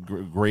one of the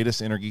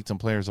greatest Intergeekdom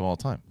players of all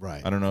time.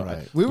 Right. I don't know.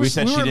 Right. We were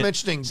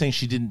mentioning saying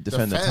she didn't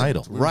defend the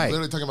title. We were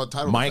literally talking about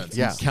title Mike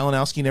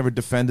Kalinowski never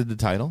defended the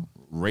title.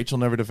 Rachel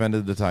never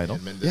defended the title.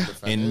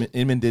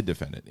 Inman did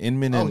defend it.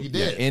 Inman and he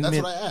did. Inman,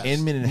 That's what I asked.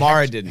 Inman and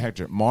Mara didn't.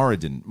 Hector. Mara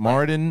didn't.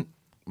 Mara didn't.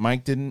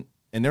 Mike didn't.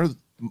 And they're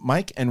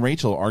Mike and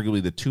Rachel are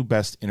arguably the two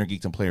best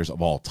Intergeekdom players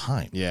of all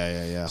time.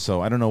 Yeah.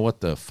 So I don't know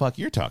what the fuck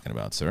you're talking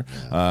about, sir.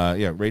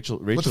 Rachel.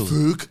 What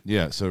the fuck?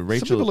 Yeah. So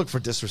Rachel. Some people look for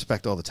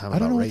disrespect all the time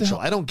about Rachel.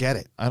 I don't get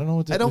it. I don't know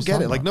what. I don't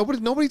get it. Like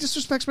nobody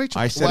disrespects Rachel.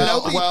 I said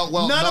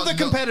none of the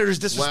competitors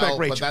disrespect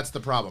Rachel. But that's the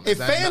problem. If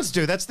fans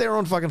do, that's their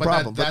own fucking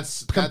problem.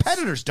 That's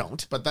competitors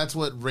don't. But that's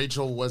what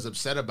Rachel was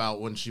upset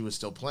about when she was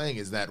still playing.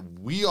 Is that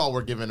we all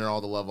were giving her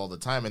all the love all the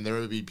time, and there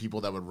would be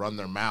people that would run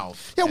their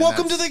mouth. Yeah,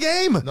 welcome to the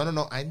game.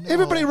 No. I know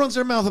everybody runs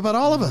their mouth about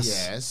all of us.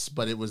 Yes,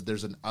 but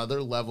there's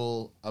another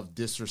level of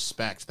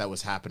disrespect that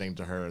was happening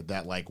to her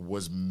that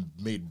was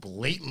made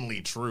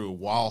blatantly true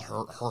while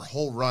her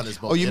whole run is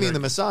both. Oh, you mean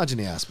the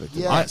misogyny aspect?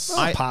 Yes,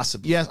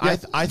 possibly. Yes,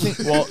 I think.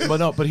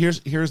 But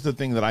here's the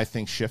thing that I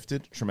think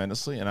shifted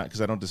tremendously, and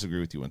because I don't disagree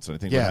with you, Winston. I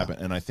think what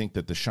happened, and I think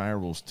that the Shire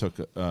Rules took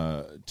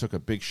a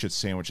big shit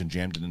sandwich and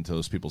jammed it into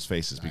those people's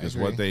faces because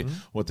what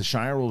the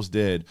Shire Rules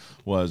did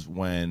was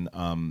when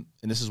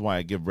and this is why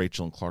I give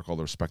Rachel and Clark all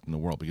the respect in the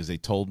world, because they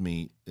told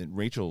me, and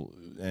Rachel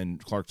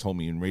and Clark told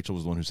me, and Rachel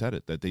was the one who said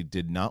it, that they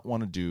did not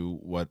want to do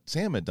what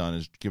Sam had done,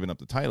 is giving up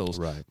the titles.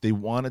 Right. They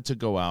wanted to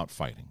go out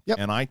fighting. Yep.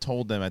 And I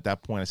told them at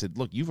that point, I said,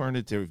 look, you've earned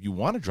it there. If you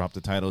want to drop the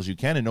titles, you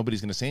can, and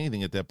nobody's going to say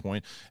anything at that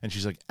point. And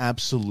she's like,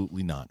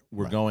 absolutely not.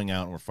 We're going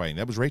out and we're fighting.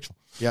 That was Rachel.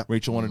 Yeah.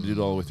 Rachel wanted to do it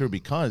all the way through,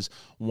 because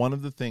one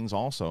of the things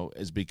also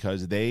is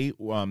because they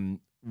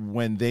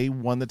when they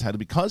won the title,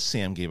 because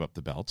Sam gave up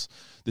the belts,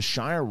 the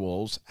Shire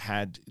Wolves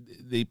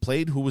they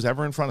played who was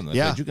ever in front of them.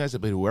 They played you guys, they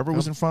played whoever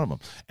was in front of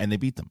them, and they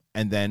beat them.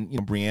 And then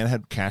Brienne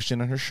had cashed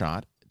in on her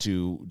shot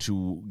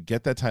to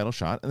get that title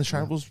shot, and the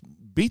Shire Wolves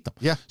beat them.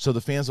 Yeah. So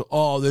the fans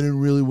are, they didn't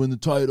really win the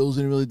titles,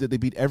 they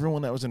beat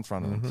everyone that was in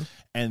front of them.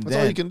 And that's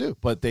all you can do.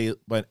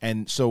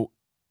 And so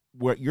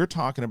what you're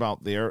talking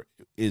about there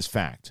is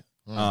fact.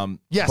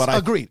 Yes, but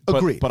agreed.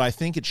 But I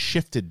think it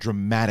shifted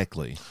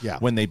dramatically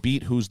when they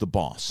beat Who's the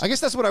Boss. I guess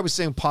that's what I was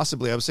saying.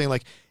 Possibly, I was saying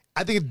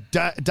I think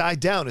it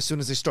died down as soon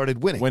as they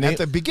started winning. At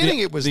the beginning,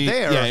 it was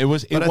there. Yeah, it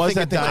was. It was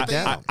that died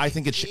down. I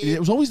think it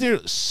was always there.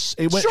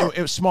 It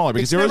was smaller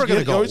because it's never going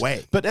to go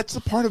away. But that's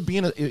the part of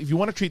being. If you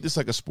want to treat this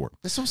like a sport,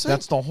 that's what I'm saying.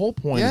 That's the whole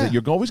point. Is that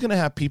you're always going to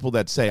have people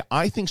that say,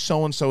 "I think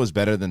so and so is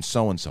better than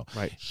so and so."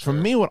 Right. For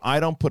me, what I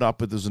don't put up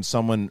with is when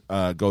someone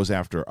goes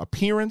after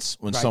appearance,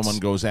 when someone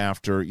goes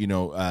after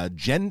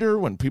gender,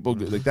 when people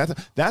like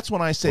that. That's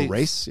when I say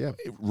race. Yeah,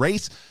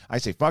 race. I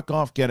say fuck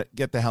off, get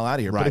the hell out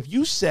of here. Right. But if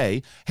you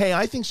say, "Hey,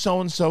 I think so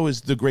and so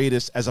is the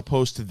greatest," as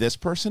opposed to this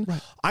person,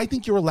 I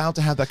think you're allowed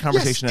to have that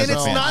conversation. Yes, as and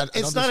a fan.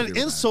 it's not an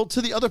insult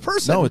to the other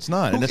person. No, it's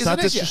not, and it's not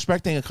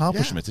disrespecting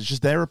accomplishments. It's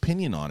just their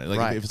opinion on it.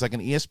 Like if it's like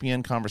an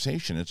ESPN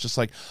conversation, it's just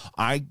like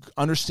I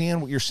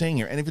understand what you're saying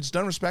here, and if it's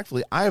done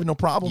respectfully, I have no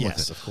problem with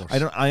it. Of course.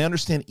 I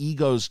understand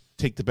egos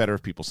take the better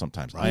of people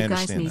sometimes. I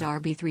understand. You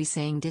guys need RB3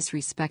 saying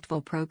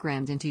disrespectful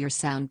programmed into your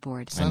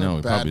soundboard. I know,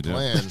 we probably do.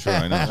 Sure,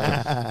 I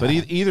know. But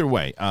either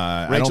way,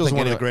 Rachel's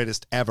one of the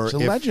greatest ever.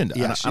 She's a legend,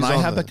 and I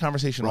have that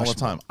conversation all the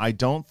time. I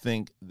don't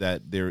think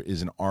that there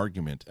is an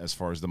argument as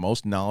far as the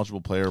most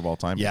knowledgeable player of all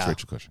time. It's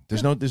Rachel Cushing.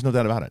 There's no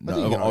doubt about it.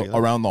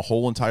 Around the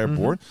whole entire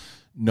board.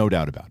 No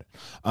doubt about it.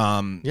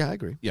 Yeah, I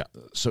agree. Yeah,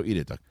 so eat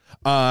it, Doug.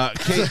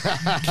 KC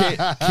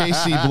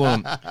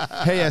Bloom.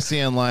 Hey,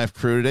 SEN Live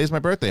crew. Today's my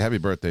birthday. Happy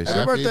birthday, sir.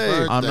 Happy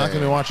birthday. I'm not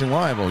going to be watching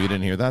live. Oh, you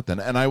didn't hear that then.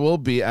 And I will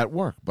be at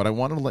work. But I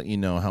wanted to let you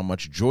know how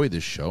much joy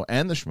this show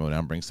and the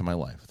Schmodown brings to my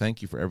life.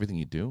 Thank you for everything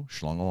you do.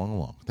 Schlong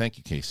along. Thank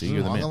you, KC.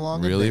 You're the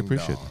man. Really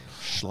appreciate it.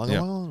 Schlong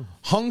along.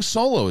 Hung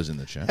Solo is in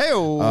the chat.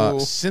 Hey-o.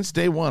 Since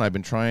day one, I've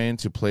been trying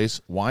to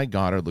place why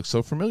Goddard looks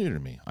so familiar to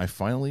me. I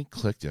finally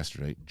clicked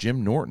yesterday.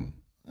 Jim Norton.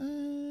 I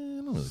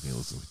don't really think it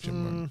looks like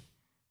Jim Norton.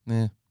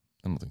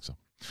 I don't think so.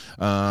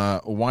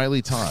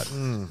 Wiley Todd.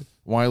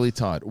 Wiley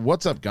Todd.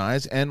 What's up,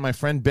 guys? And my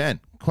friend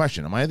Ben.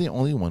 Question. Am I the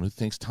only one who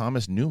thinks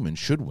Thomas Newman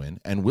should win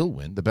and will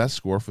win the best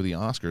score for the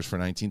Oscars for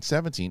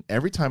 1917?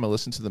 Every time I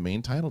listen to the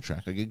main title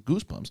track, I get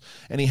goosebumps.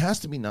 And he has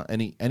to be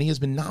and he has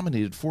been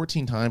nominated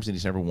 14 times and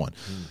he's never won.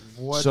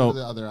 What are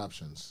the other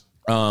options?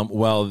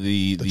 Well,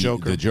 the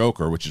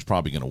Joker, which is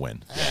probably going to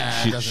win.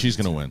 She's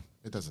going to win.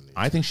 It doesn't need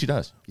I think she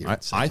does.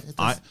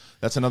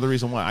 That's another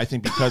reason why. I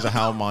think because of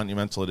how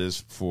monumental it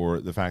is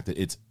for the fact that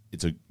it's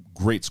a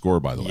great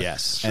score, by the way.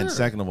 Yes. And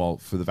second of all,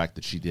 for the fact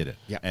that she did it.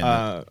 Yeah.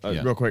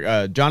 And, real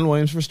quick, John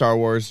Williams for Star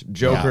Wars,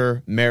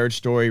 Joker, Marriage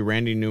Story,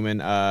 Randy Newman,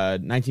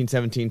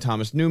 1917,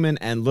 Thomas Newman,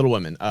 and Little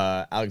Women,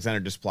 Alexander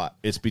Desplat.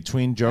 It's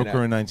between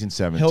Joker and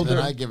 1917. Then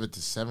I give it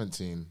to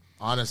 17.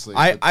 Honestly,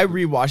 I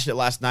rewatched it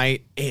last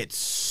night. It's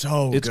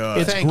so good.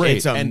 It's great.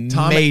 It's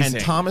amazing. And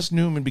Thomas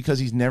Newman, because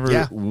he's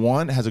never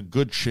won, has a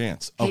good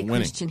chance of winning.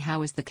 Christian,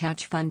 how is the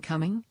couch fund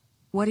coming?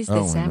 What is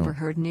this Amber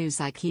Heard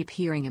news I keep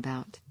hearing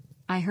about?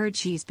 I heard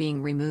she's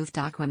being removed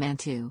Aquaman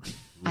 2.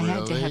 I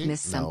had to have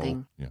missed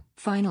something. Yeah.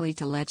 Finally,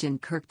 to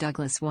legend Kirk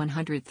Douglas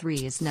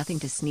 103 is nothing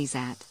to sneeze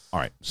at. All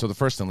right. So the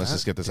first thing, let's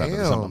just get this out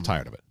there. I'm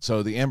tired of it.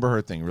 So the Amber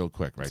Heard thing, real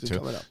quick, right?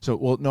 So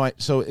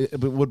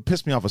what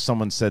pissed me off was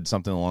someone said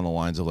something along the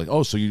lines of like,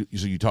 "Oh, so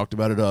you talked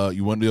about it.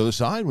 You went to the other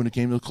side when it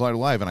came to Collider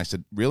Live," and I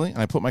said, "Really?" And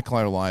I put my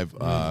Collider Live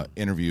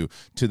interview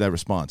to that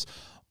response.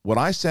 What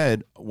I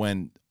said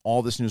when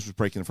all this news was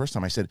breaking the first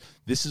time, I said,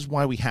 this is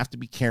why we have to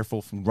be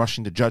careful from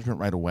rushing to judgment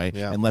right away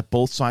and let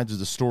both sides of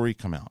the story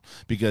come out.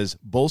 Because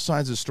both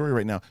sides of the story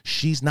right now,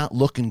 she's not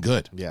looking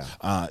good. Yeah.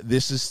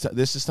 This is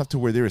stuff to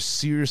where there is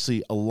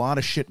seriously a lot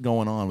of shit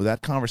going on with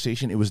that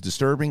conversation. It was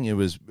disturbing. It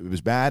was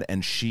bad.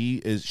 And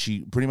she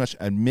pretty much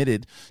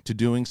admitted to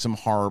doing some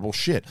horrible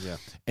shit. Yeah.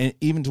 And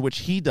even to which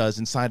he does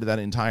inside of that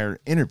entire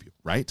interview.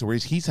 Right, to where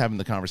he's having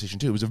the conversation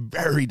too. It was a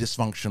very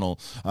dysfunctional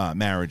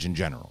marriage in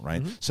general,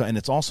 right? So, and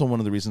it's also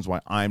one of the reasons why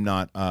I'm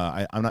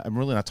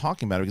really not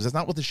talking about it, because that's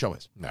not what the show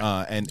is.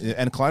 Right. And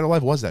Collider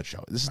Live was that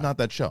show. This is not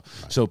that show.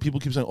 Right. So people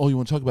keep saying, "Oh, you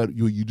want to talk about it?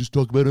 You just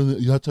talk about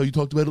it. That's how you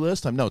talked about it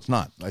last time." No, it's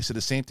not. I said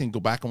the same thing. Go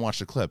back and watch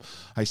the clip.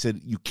 I said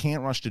you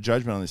can't rush to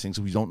judgment on these things.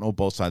 We don't know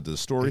both sides of the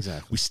story.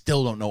 Exactly. We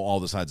still don't know all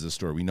the sides of the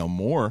story. We know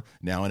more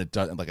now, and it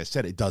does. Like I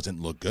said, it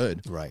doesn't look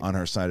good on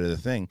her side of the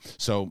thing.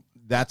 So.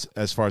 That's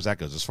as far as that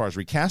goes. As far as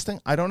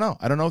recasting, I don't know.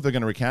 I don't know if they're going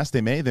to recast.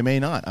 They may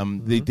not.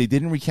 They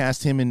didn't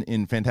recast him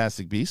in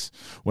Fantastic Beasts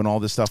when all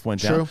this stuff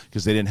went down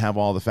because they didn't have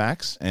all the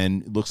facts,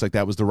 and it looks like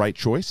that was the right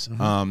choice.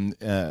 In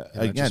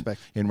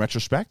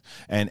retrospect,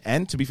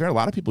 and to be fair, a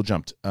lot of people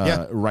jumped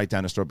right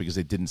down the store because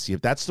they didn't see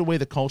it. That's the way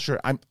the culture.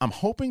 I'm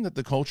hoping that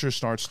the culture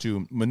starts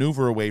to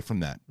maneuver away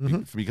from that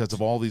because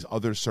of all these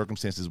other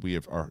circumstances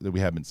that we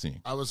have been seeing.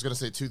 I was going to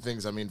say two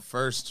things. I mean,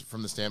 first,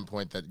 from the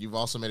standpoint that you've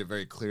also made it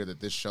very clear that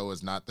this show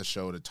is not the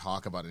show to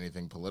talk about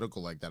anything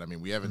political like that. I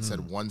mean, we haven't said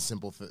one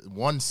single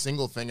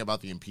thing about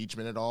the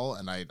impeachment at all,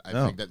 and I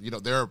think that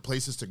there are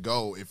places to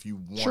go if you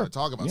want to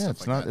talk about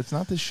stuff like that. It's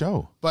not this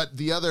show. But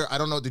the other, I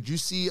don't know. Did you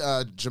see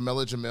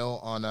Jamila Jamil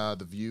on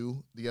The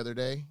View the other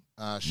day?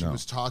 She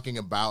was talking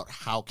about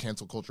how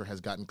cancel culture has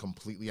gotten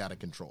completely out of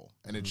control,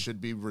 and it should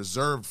be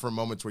reserved for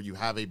moments where you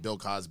have a Bill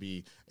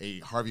Cosby, a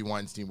Harvey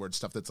Weinstein, where it's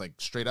stuff that's like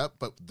straight up.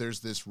 But there's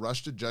this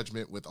rush to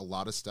judgment with a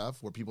lot of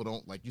stuff where people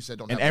don't, like you said,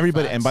 don't. And have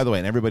everybody, facts. and by the way,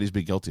 and everybody's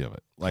been guilty of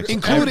it, like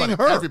including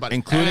her,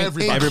 including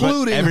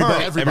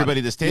everybody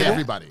at this table,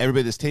 everybody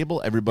at this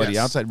table, everybody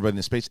outside, everybody in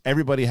the space,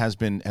 everybody has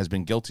been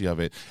guilty of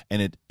it.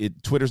 And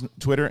Twitter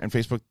and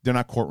Facebook, they're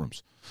not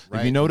courtrooms.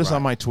 If you notice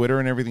on my Twitter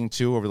and everything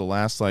too, over the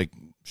last at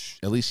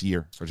least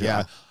year or two,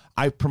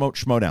 I promote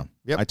Schmodown.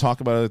 Yep. I talk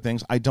about other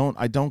things. I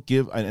don't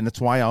give, and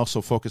that's why I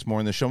also focus more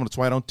on the show. And that's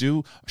why I don't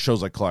do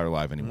shows like Collider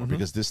Live anymore,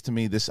 because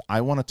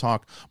I want to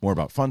talk more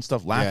about fun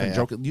stuff, laugh and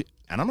joke. And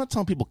I'm not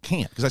telling people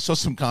can't, because I saw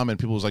some comment.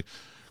 People was like,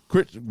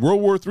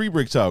 World War III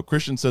breaks out.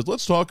 Christian says,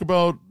 let's talk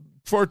about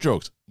fart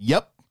jokes.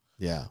 Yep.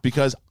 Yeah,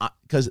 because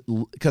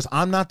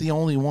I'm not the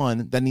only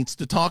one that needs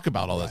to talk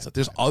about all that stuff.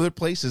 There's other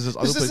places.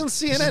 This isn't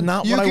CNN. This is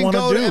not you what I want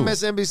to do. You can go to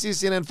MSNBC,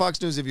 CNN,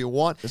 Fox News if you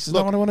want. This is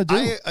not what I want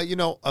to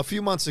do. A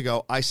few months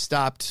ago, I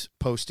stopped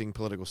posting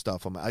political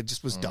stuff. I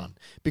just was done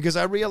because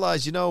I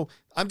realized,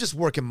 I'm just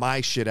working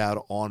my shit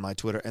out on my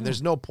Twitter, and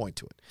there's no point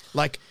to it.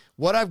 Like,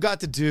 what I've got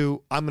to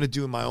do, I'm going to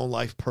do in my own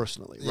life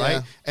personally,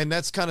 right? And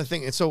that's kind of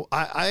thing. And so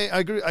I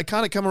agree. I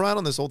kind of come around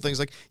on this whole thing. It's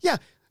like,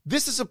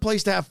 this is a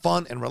place to have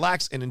fun and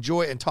relax and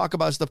enjoy and talk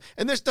about stuff.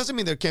 And this doesn't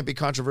mean there can't be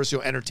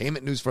controversial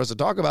entertainment news for us to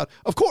talk about.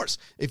 Of course,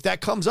 if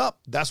that comes up,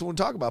 that's what we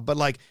talk about. But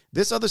like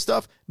this other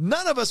stuff,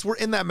 none of us were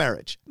in that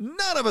marriage.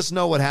 None of us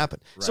know what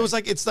happened. Right. So it's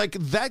like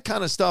that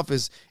kind of stuff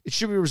it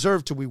should be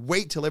reserved till we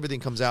wait till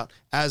everything comes out,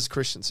 as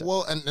Christian said.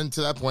 Well, and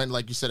to that point,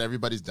 like you said,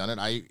 everybody's done it.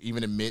 I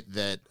even admit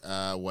that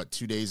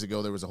 2 days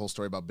ago there was a whole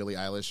story about Billie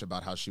Eilish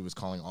about how she was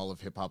calling all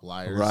of hip hop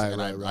liars. Right.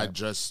 I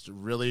just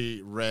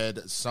really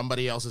read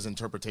somebody else's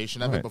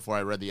interpretation of it before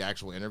I read the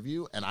actual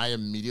interview, and I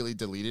immediately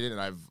deleted it,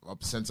 and I've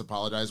since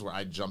apologized where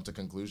I jumped to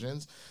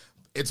conclusions.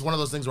 It's one of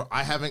those things where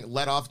I haven't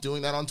let off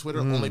doing that on Twitter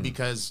only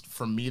because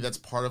for me that's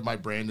part of my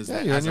brand is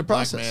that as a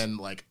black man,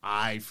 like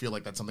I feel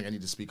like that's something I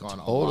need to speak on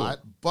a lot.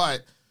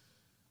 But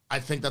I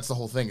think that's the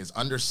whole thing, is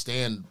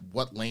understand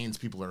what lanes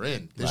people are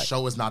in. This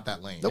show is not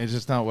that lane. Nope. It's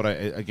just not what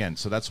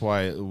so that's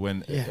why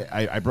when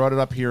I brought it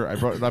up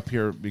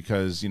here,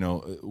 because,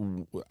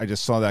 I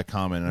just saw that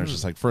comment and I was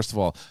just like, first of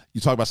all,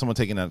 you talk about someone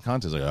taking that out of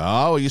context, like,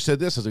 oh, you said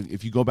this. I was like,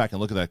 if you go back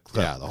and look at that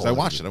clip, I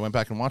watched it. I went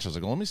back and watched it. I was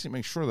like, well, let me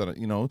make sure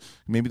that,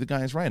 maybe the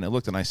guy is right. And I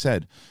looked and I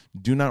said,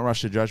 do not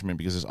rush to judgment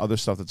because there's other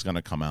stuff that's going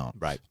to come out.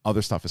 Right.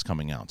 Other stuff is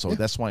coming out. So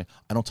that's why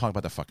I don't talk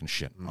about that fucking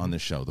shit on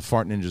this show. The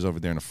Fart Ninja's over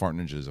there, and the Fart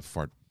Ninja is a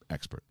fart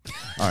expert.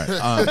 All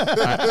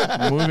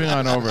right. Moving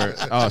on over.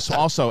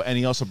 And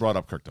he also brought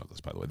up Kirk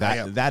Douglas, by the way.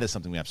 That is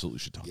something we absolutely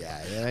should talk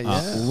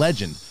about.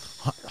 Legend.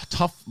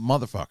 Tough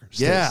motherfucker.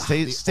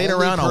 Stayed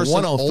around on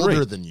 103.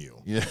 Older than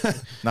you. Yeah.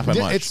 Not by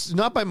much. It's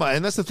not by much.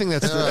 And that's the thing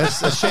that's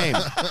a shame.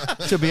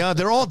 To be honest,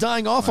 they're all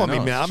dying off on me,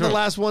 man. I'm the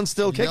last one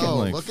still kicking.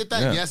 No, look at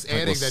that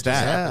ending that just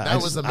happened. That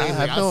was amazing.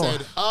 I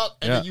said up,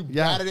 and then you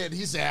batted it, and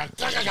he said,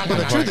 but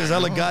the truth is, I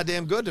look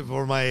goddamn good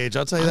for my age.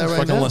 I'll tell you that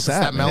right now. It's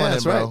that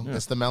melanin, bro.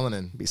 It's the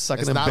melanin. Be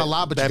sucking it's not a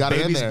lot, but you got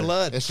it in there.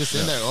 Blood. It's just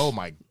in there. Oh,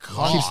 my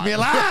God. Keeps me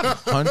alive.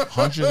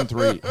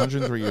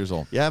 103 years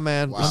old. Yeah,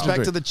 man.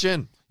 Respect to the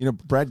chin.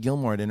 Brad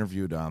Gilmore had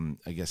interviewed,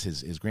 I guess,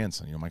 his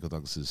grandson, Michael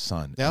Douglas's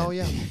son. Oh,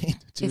 yeah.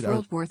 If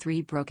World War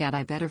III broke out,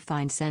 I better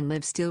find SEN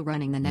Live still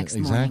running the next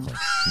morning.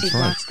 It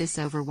watched this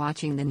over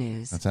watching the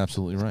news. That's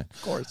absolutely right.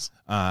 Of course.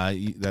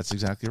 That's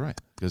exactly right.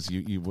 Because where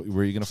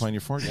are you going to find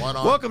your fort?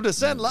 Welcome to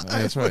SEN Live.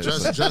 That's right.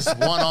 Just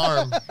one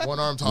arm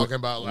talking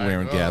about like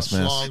wearing gas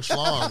masks.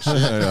 Schlong.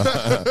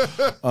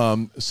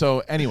 So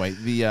anyway,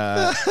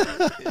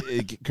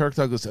 the Kirk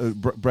Douglas,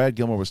 Brad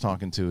Gilmore was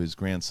talking to his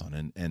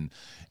grandson, and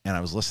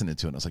I was listening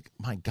to it, and I was like,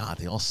 my God,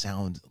 they all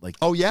sound like,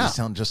 they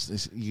sound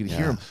just, you can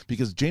hear them,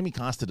 because Jamie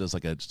Costa does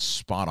like a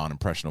spot-on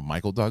impression of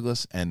Michael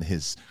Douglas, and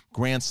his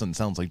grandson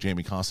sounds like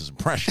Jamie Costa's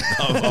impression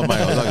of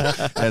Michael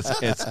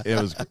Douglas.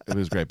 It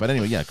was great. But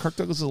anyway, Kirk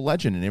Douglas is a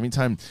legend, and every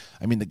time,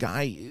 the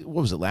guy,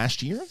 what was it,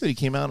 last year that he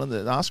came out on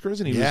the Oscars,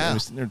 and he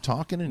was sitting there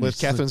talking, and with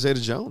Catherine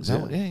Zeta-Jones. Yeah.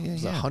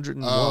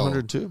 101,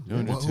 102.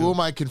 Who am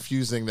I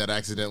confusing that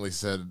accidentally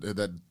said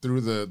that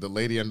threw the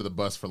lady under the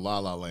bus for La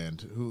La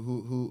Land?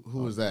 Who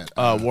was that?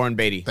 Warren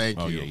Beatty. Thank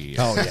you.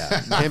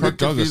 Yeah. Him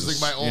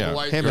confusing my old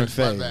white him and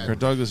Faye. Kirk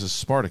Douglas is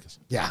Spartacus.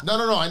 Yeah. No.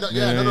 I know.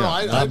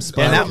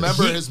 I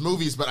remember his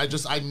movies, but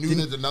I knew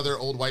that another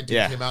old white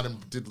dude came out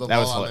and did La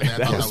La Land.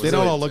 They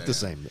don't all look the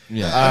same.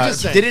 Yeah.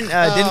 Didn't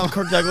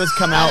Kirk Douglas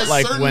come out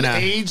like when at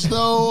a certain age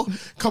though?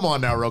 Come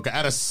on now, Roka.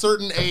 At a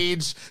certain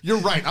age, you're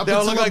right. I'm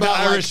talking like about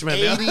the Irishman.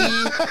 80.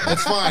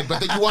 It's fine, but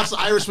then you watch the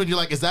Irishman, you're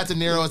like, is that De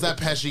Niro? Is that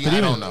Pesci? I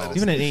don't know.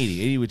 Even at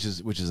 80, which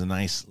is a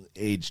nice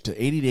age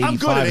to 80 to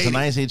 85 is a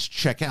nice age to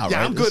check out. Yeah,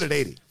 right? I'm good at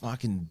 80.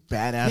 Fucking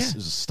badass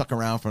is stuck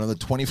around for another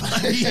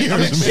 25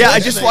 years. Yeah, I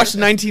just watched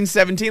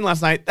 1917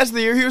 last night. That's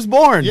the year he was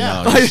born.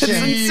 Yeah, it's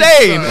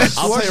insane.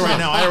 I'll tell you right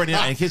now, I already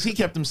know, because he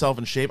kept himself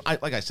in shape.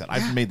 Like I said,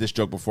 I've made this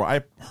joke before.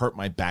 I hurt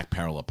my back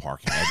parallel apart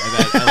parking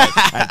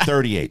at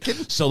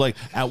 38. So like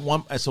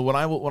so what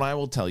I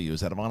will tell you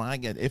is that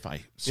if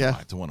I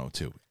survive to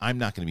 102, I'm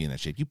not going to be in that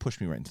shape. You push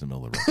me right into the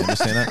middle of the road. You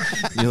understand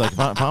that? You're like, if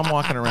I'm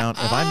walking around,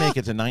 if I make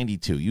it to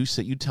 92, you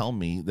tell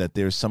me that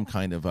there's some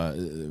kind of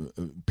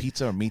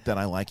pizza or meat that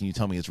I like, and you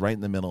tell me it's right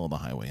in the middle of the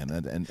highway,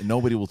 and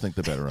nobody will think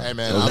the better of it. Hey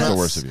man, Those are the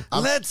worst of you.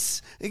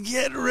 Let's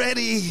get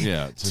ready.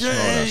 Yeah, to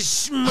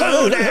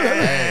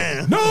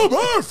Schmodown. No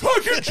more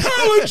fucking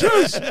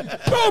challenges.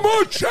 No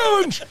more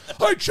challenge.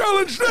 I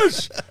challenge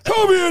this.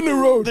 Call me in the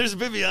road. There's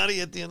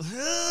Viviani at the end.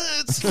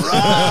 It's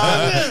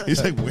wrong.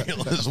 He's like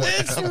wheeling his way.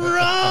 It's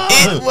wrong.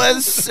 It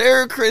was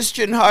Sir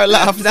Christian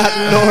Harloff, not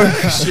Lord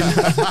Christian.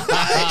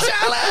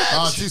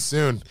 Oh, too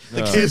soon.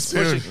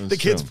 The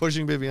kid's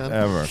pushing Viviani.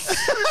 Ever.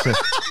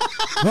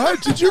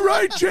 What did you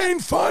write, Jane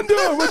Fonda?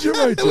 What'd you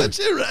write? What'd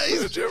you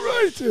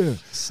write?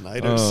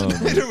 Snyder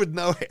with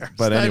no hair.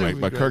 But Snyder anyway,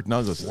 would but be Kirk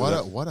Douglas.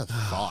 What a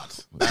thought.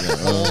 That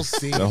whole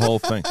scene. The whole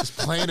thing. Just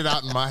playing it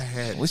out in my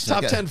head.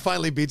 Top 10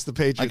 finally beats the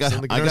Patriots.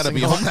 I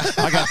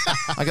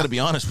gotta be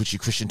honest with you,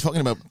 Christian.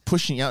 Talking about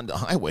pushing you out into the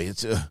highway,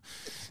 it's a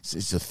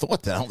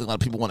thought that I don't think a lot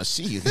of people want to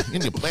see. You're gonna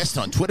get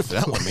blasted on Twitter for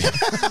that one, man.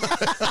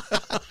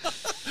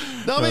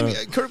 No, I mean,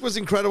 Kirk was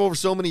incredible for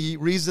so many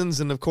reasons,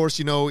 and of course,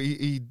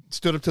 he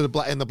stood up to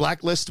in the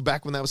blacklist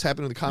back when that was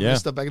happening with the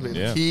communist stuff back in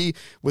the He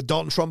with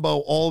Dalton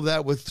Trumbo, all of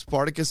that with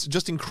Spartacus,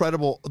 just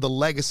incredible the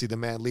legacy the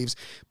man leaves.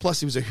 Plus,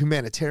 he was a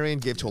humanitarian,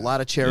 gave to a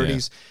lot of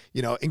charities.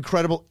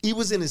 Incredible. He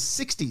was in his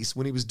 60s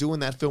when he was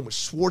doing that film with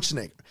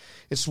Schwarzenegger,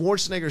 and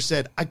Schwarzenegger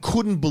said, "I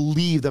couldn't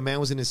believe the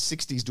man was in his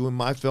 60s doing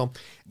my film."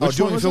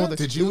 Which one was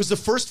that? It was the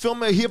first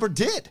film he ever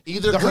did.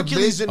 Either the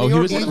Hercules in New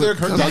York,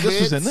 Kirk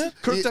Douglas was in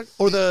that?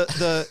 Or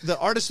the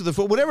artist of the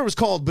film, whatever it was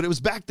called, but it was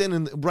back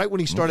then, right when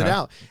he started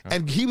out,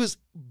 and he was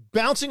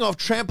bouncing off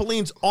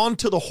trampolines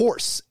onto the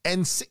horse,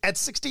 and at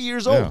 60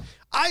 years old,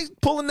 I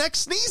pull the neck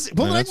sneezing,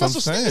 pull the neck muscle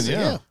sneezing.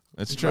 Yeah.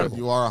 That's true.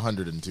 You are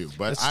 102.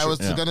 But I was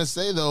going to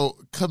say, though,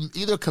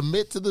 either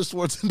commit to the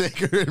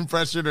Schwarzenegger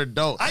impression or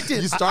don't. I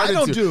did. You started I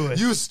don't to. do it.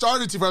 You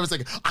started to. But I was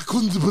like, I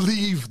couldn't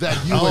believe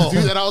that you would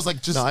do that. I was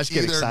like, just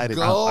get excited.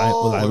 Go.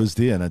 I was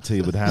there, and I tell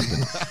you what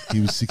happened. He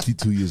was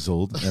 62 years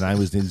old, and I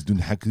was there doing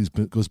Hercules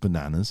Goes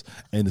Bananas,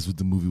 and that's what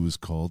the movie was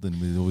called.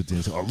 And we were over there,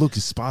 and said, oh, look,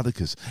 it's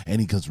Spartacus.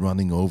 And he comes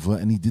running over,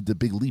 and he did the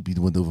big leap. He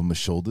went over my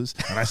shoulders.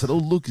 And I said, oh,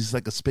 look, it's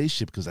like a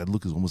spaceship, because I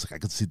look, it's almost like I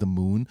could see the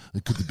moon.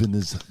 It could have been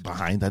his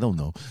behind. I don't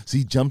know. So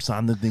he jumps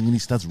on the thing, and he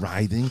starts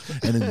riding,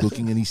 and then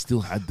looking, and he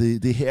still had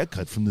the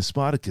haircut from the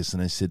Spartacus.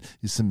 And I said,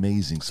 it's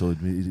amazing. So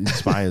it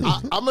inspired me.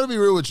 I'm going to be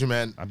real with you,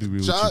 man. I'll be real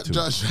with you, too.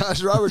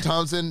 Josh Robert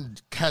Thompson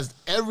has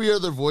every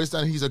other voice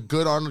down. He's a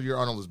good Arnold. Your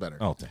Arnold is better.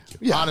 Oh, thank you.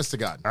 Yeah. Honest to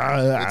God.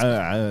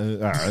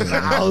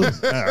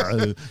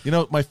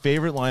 My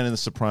favorite line in The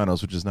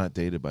Sopranos, which is not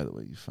dated, by the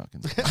way, you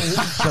fucking...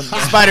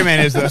 Spider-Man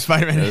is, though.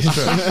 Spider-Man is.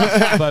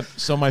 But,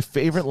 so my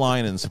favorite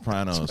line in The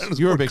Sopranos,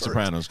 you're a big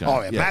Sopranos guy.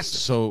 Oh, yeah.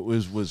 So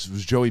it was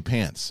Joey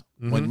Pants.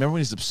 Remember when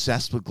he's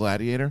obsessed with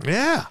Gladiator?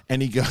 Yeah.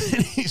 And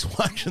he's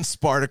watching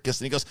Spartacus,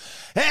 and he goes,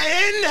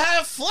 "And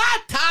her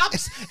flat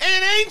tops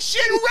in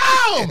ancient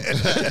Rome."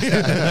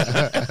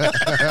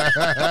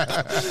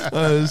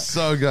 It's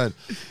so good.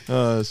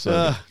 Good.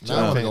 Now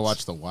I want to go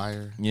watch The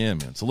Wire. Yeah,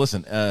 man. So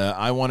listen,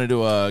 I wanted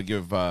to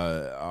give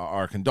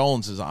our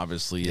condolences,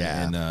 obviously,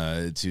 and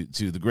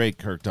to the great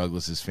Kirk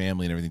Douglas's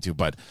family and everything too.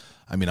 But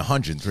I mean,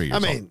 103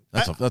 years old.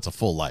 That's a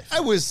full life.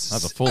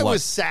 That's a full life. I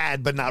was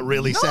sad, but not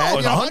really sad.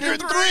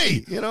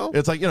 103.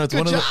 It's like it's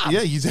one of the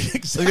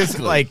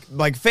exactly.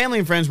 Like family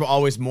and friends will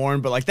always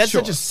mourn, but like that's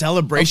such a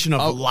celebration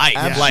of life.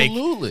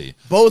 Absolutely. Like,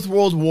 both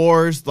world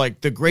wars, like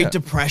the Great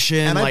Depression,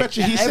 and I like bet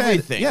you he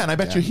everything. said, and I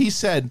bet you he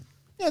said,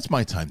 yeah, it's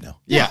my time now.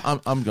 Yeah,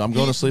 I'm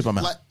going to sleep. I'm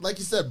out. Like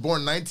you said,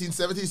 born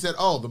 1970. He said,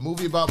 "Oh, the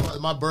movie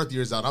about my birth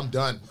year's out. I'm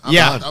done. I'm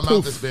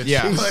out this bitch."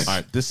 Yeah. All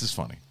right, this is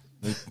funny.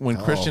 When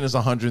Christian is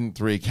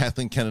 103,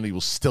 Kathleen Kennedy will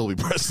still be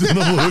president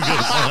of Lucas.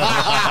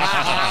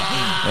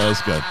 That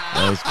was good.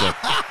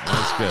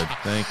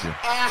 Thank you.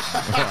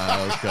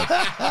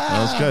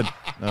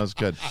 That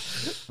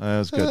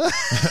was good.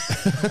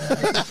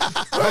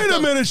 Wait a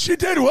minute. She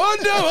did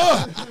what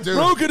now?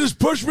 Rogan just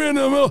pushed me in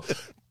the middle.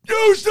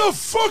 Use the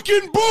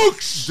fucking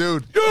books!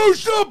 Dude.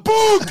 Use the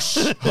books!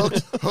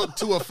 hooked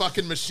to a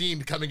fucking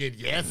machine coming in.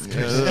 Yes.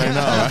 I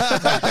know.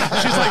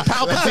 She's like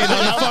Palpatine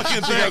on the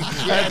fucking thing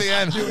at the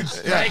end.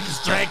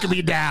 Strike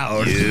me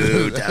down.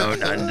 You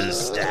don't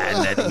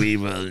understand that we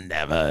will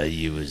never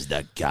use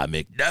the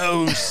comic.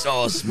 No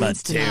source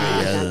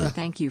material.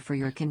 Thank you for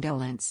your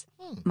condolence.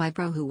 My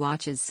bro who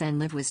watches SEN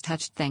Live was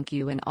touched, thank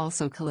you, and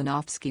also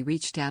Kalinovsky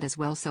reached out as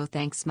well, so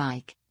thanks,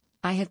 Mike.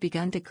 I have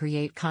begun to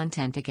create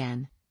content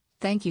again.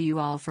 Thank you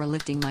all for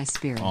lifting my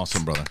spirits.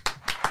 Awesome, brother.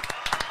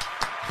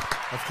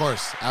 Of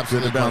course,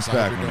 absolutely. Good to bounce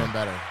back. You're doing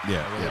better.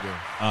 Yeah, I really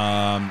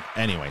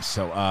do. Anyway,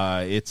 so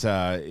it's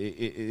a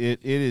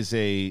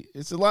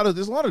lot of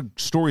there's a lot of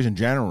stories in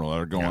general that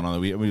are going on. I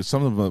mean,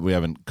 some of them we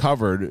haven't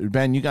covered.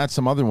 Ben, you got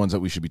some other ones that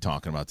we should be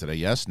talking about today?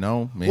 Yes,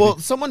 no, maybe. Well,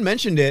 someone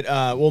mentioned it.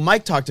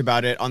 Mike talked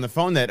about it on the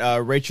phone that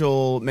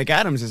Rachel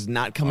McAdams is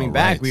not coming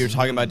back. We were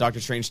talking about Doctor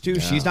Strange 2.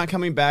 She's not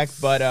coming back,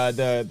 but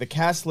the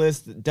cast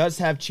list does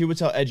have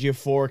Chiwetel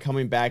Ejiofor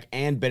coming back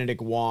and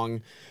Benedict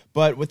Wong.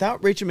 But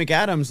without Rachel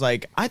McAdams,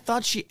 like, I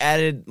thought she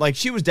added, like,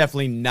 she was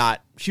definitely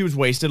not, she was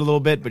wasted a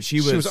little bit, but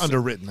she was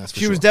underwritten, that's for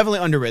sure. She was definitely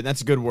underwritten.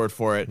 That's a good word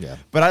for it. Yeah.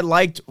 But I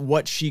liked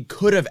what she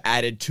could have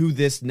added to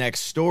this next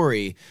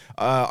story.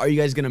 Are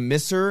you guys going to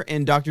miss her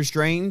in Doctor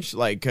Strange?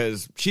 Like,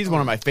 because she's one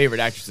of my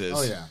favorite actresses.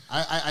 Oh, yeah.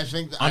 I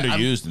think...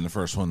 Underused in the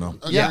first one, though.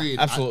 Agreed. Yeah,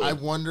 absolutely. I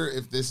wonder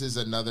if this is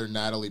another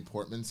Natalie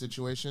Portman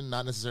situation.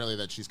 Not necessarily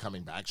that she's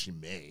coming back. She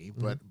may.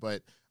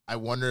 But I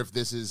wonder if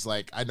this is,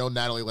 like... I know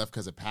Natalie left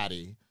because of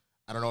Patty.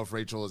 I don't know if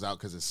Rachel is out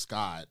because of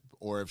Scott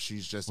or if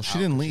she's just. Well, she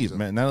didn't leave.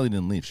 Natalie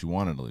didn't leave. She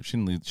wanted to leave. She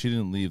didn't leave. She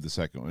didn't leave the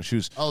second one. She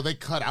was. Oh, they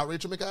cut out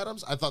Rachel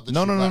McAdams. I thought that.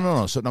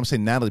 No. So I'm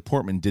saying Natalie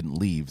Portman didn't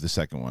leave the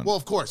second one. Well,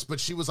 of course,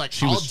 but she was like,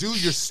 "I'll do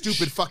your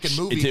stupid fucking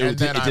movie," It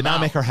did not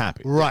make her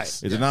happy. Right.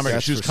 It did not make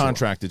her. She was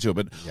contracted to it,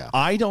 but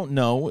I don't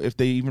know if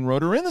they even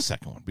wrote her in the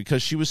second one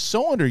because she was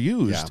so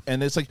underused,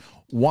 and it's like,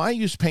 why are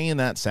you paying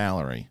that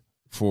salary?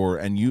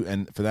 For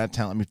that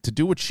talent, I mean, to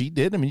do what she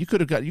did, I mean, you could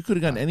have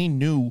gotten any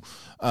new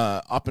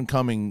up and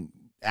coming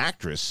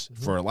actress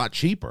for a lot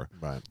cheaper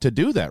to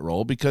do that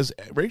role because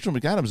Rachel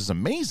McAdams is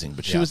amazing,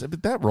 but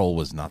that role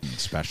was nothing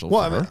special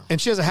for her. And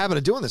she has a habit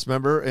of doing this.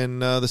 Remember in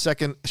the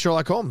second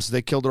Sherlock Holmes,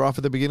 they killed her off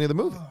at the beginning of the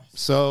movie.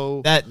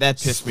 So that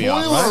pissed me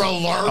off. Spoiler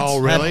alert!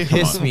 Oh, really? That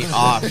pissed me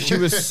off. She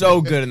was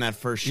so good in that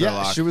first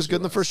Sherlock. Yeah, she was good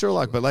in the first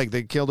Sherlock, but like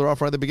they killed her off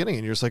right at the beginning,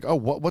 and you're just like, oh,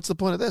 what's the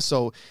point of this?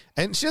 So,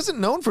 and she isn't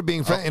known for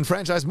being in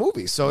franchise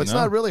movies, so it's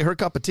not really her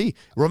cup of tea.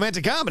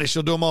 Romantic comedy,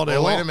 she'll do them all day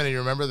long. Wait a minute, you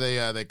remember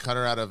they cut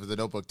her out of the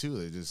Notebook too?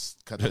 They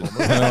just cut the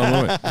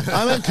whole movie.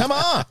 I mean, come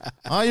on.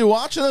 Are you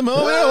watching the movie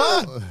or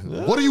what?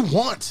 What do you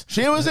want?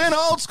 She was in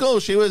Old School.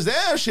 She was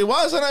there. She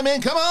wasn't. I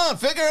mean, come on.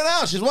 Figure it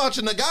out. She's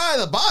watching the guy.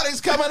 The body's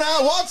coming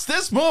out. What's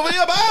this movie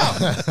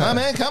about? I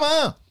mean, come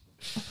on.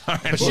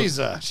 But she's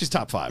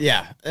top 5.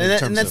 Yeah. And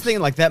that's the thing.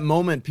 Like, that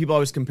moment, people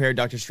always compare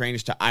Doctor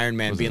Strange to Iron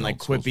Man being, like,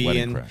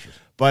 quippy and... Crashers.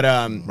 But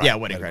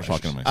Wedding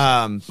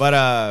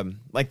Crashers.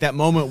 Like that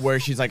moment where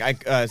she's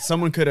like,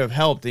 someone could have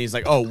helped, and he's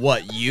like, oh,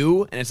 what,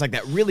 you? And it's like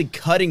that really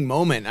cutting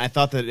moment. I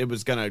thought that it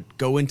was gonna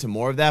go into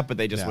more of that, but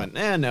they just went,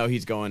 no,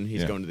 he's going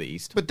to the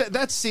east. But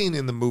that scene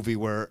in the movie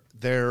where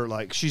they're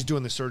like, she's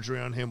doing the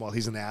surgery on him while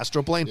he's in the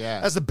astral plane.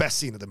 Yeah, that's the best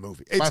scene of the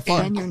movie. It's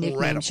incredible. Then your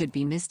nickname should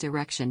be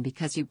Misdirection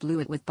because you blew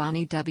it with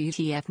Bonnie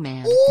WTF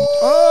man.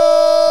 Oh,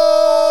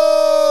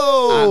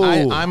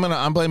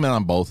 I'm blaming it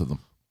on both of them.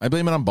 I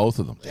blame it on both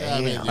of them.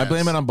 Damn. I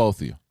blame it on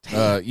both of you.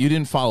 You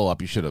didn't follow up.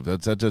 You should have.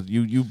 That's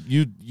you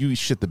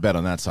shit the bed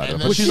on that side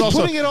of it. Was she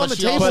putting it on the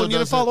table and you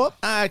didn't follow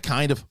up?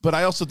 Kind of. But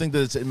I also think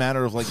that it's a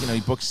matter of, like,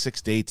 you book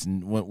 6 dates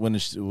and when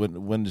does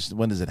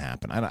it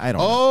happen? I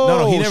don't know.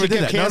 No, he never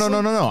did that.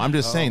 No. I'm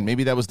just saying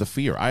maybe that was the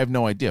fear. I have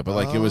no idea. But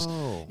like it was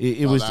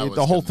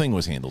the whole thing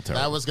was handled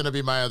terribly. That was going to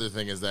be my other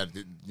thing is that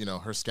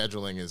her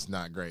scheduling is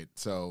not great.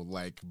 So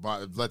like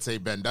let's say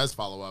Ben does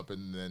follow up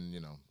and then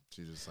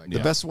she's just like the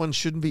best one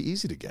shouldn't be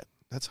easy to get.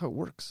 That's how it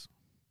works.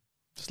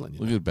 Just letting you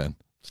know. Look at Ben.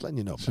 Just letting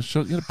you know.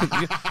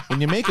 When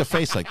you make a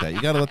face like that,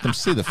 you got to let them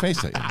see the face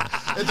that you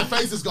make. If the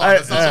face is gone.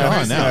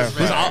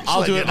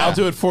 I'll do it. I'll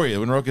do it for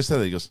you. When Roka said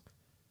that, he goes.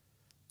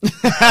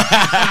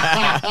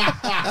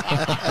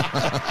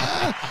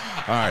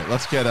 All right,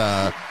 let's get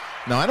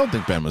No, I don't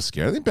think Ben was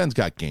scared. I think Ben's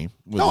got game.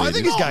 I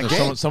think he's got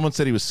game. Someone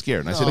said he was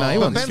scared, and I said, no, he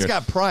wasn't Ben's scared.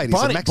 Got pride.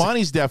 He's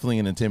Bonnie's definitely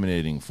an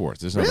intimidating force.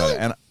 There's no doubt.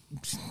 And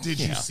did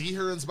you see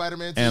her in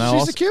Spider-Man 2? And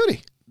she's a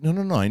cutie.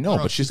 No, I know,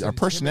 but she's her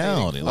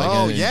personality.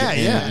 Like,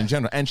 in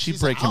general, and she'd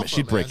break him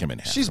in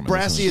half. She's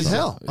brassy as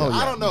hell. Oh, yeah.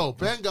 I don't know,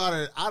 Ben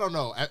Goddard. I don't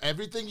know.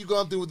 Everything you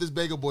gone through with this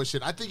Bagel Boy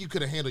shit, I think you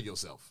could have handled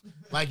yourself.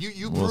 Like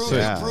you proved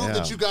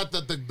that you got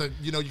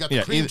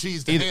the cream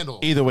cheese to handle.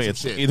 Either way,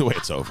 it's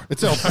over.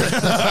 It's over.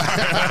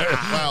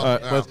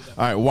 All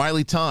right,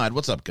 Wiley Todd,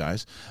 what's up,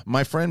 guys?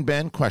 My friend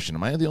Ben, question: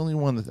 am I the only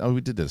one that? Oh,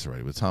 we did this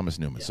already with Thomas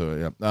Newman. Yeah.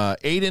 So,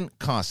 Aiden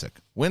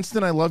Cossack.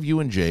 Winston, I love you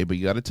and Jay, but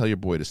you got to tell your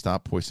boy to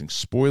stop posting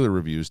spoiler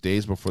reviews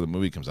days before the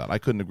movie comes out. I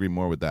couldn't agree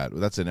more with that.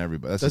 That's in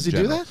everybody. Does he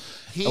do that?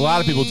 A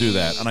lot of people do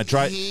that, and I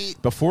try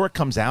before it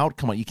comes out.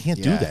 Come on, you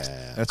can't do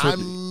that. That's what,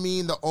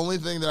 the only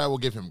thing that I will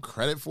give him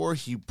credit for,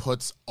 he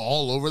puts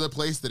all over the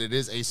place that it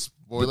is a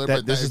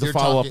spoiler. This is the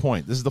follow-up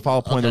point. This is the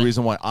follow-up point. The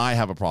reason why I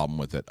have a problem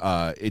with it.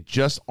 It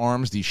just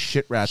arms these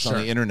shit rats on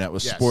the internet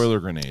with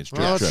spoiler grenades.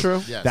 That's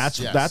true.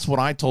 That's what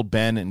I told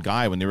Ben and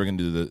Guy when they were going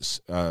to do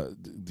this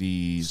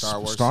the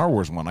Star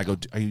Wars one. I go,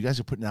 are you guys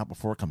putting it out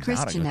before it comes out?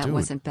 Christian, that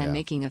wasn't Ben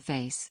making a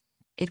face.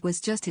 It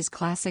was just his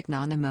classic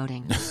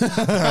non-emoting.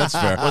 That's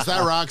fair. Was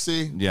that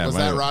Roxy? Yeah, was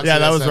that Roxy? Yeah,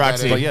 that was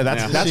Roxy. But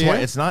that's why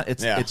it's not.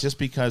 It's just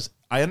because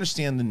I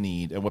understand the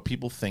need and what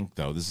people think.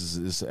 Though this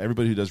is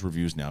everybody who does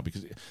reviews now,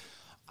 because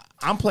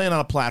I'm playing on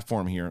a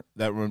platform here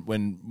that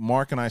when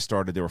Mark and I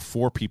started, there were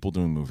 4 people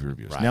doing movie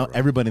reviews. Now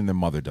everybody and their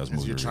mother does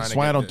movie reviews. That's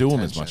why I don't do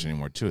them as much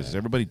anymore too. Is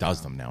everybody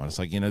does them now, and it's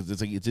like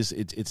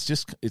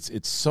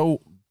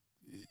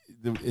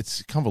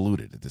it's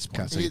convoluted at this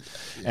point.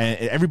 And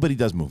everybody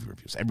does movie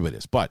reviews. Everybody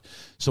does. But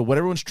so what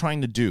everyone's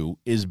trying to do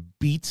is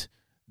beat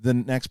the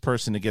next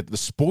person to get the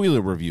spoiler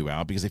review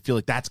out because they feel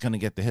like that's going to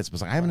get the hits. But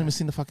it's like, I haven't even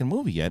seen the fucking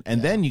movie yet.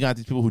 And then you got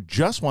these people who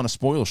just want to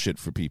spoil shit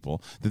for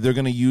people that they're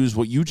going to use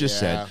what you just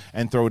said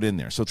and throw it in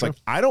there. So it's like,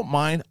 I don't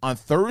mind on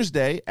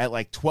Thursday at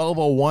like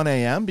 12:01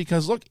 a.m.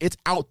 because look, it's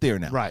out there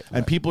now. Right.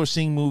 And people are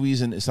seeing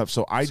movies and stuff.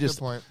 So it's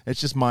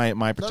just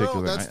my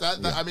particular.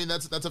 No, I mean,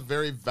 that's a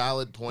very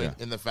valid point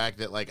in the fact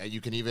that like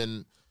you can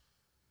even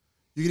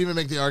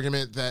make the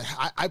argument that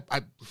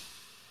I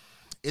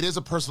it is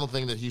a personal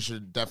thing that he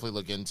should definitely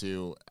look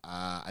into.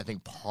 I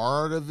think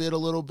part of it a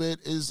little bit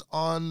is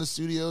on the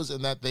studios,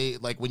 and that they,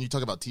 like, when you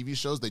talk about TV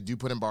shows, they do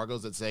put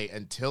embargoes that say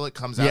until it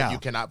comes out, you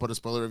cannot put a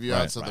spoiler review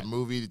out. So the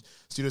movie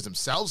studios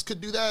themselves could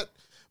do that.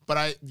 But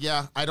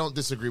I don't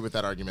disagree with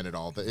that argument at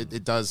all.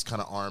 It does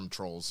kind of arm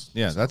trolls.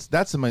 Yeah,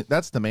 that's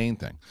the main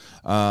thing.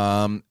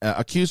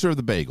 Accuser of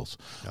the Bagels.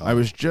 Oh. I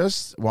was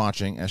just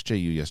watching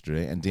SJU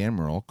yesterday, and Dan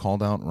Murrell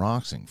called out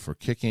Roxing for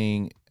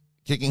kicking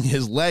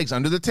his legs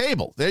under the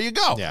table. There you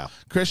go. Yeah.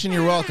 Christian,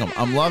 you're welcome.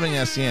 I'm loving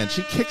SEN.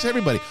 She kicks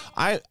everybody.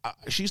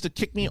 She used to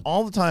kick me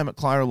all the time at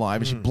Clyder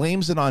Live, and she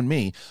blames it on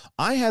me.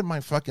 I had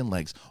my fucking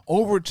legs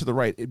over to the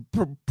right. It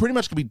pretty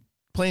much could be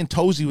playing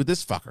toesy with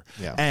this fucker.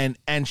 Yeah.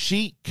 And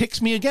she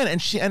kicks me again.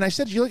 And I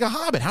said, you're like a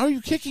hobbit. How are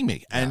you kicking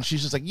me? And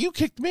she's just like, you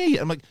kicked me.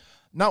 I'm like,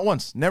 not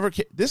once, never.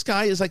 This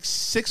guy is like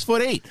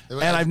 6'8",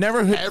 and I've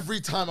never hit.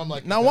 Every time I'm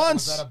like, not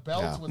once. Was that a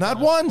belt? Yeah.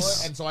 Not once.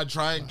 Foot? And so I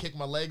try and kick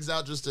my legs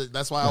out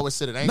that's why I always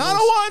sit at angles. Not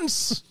a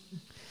once.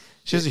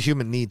 She has a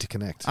human need to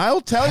connect.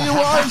 I'll tell you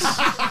once.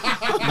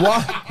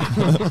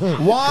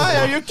 Why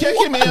are you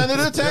kicking me under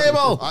the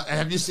table?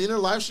 Have you seen her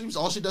live streams?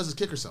 All she does is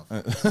kick herself.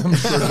 I'm sure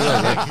she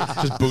does, right?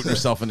 Just booting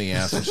herself in the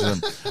ass.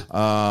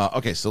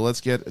 Okay, so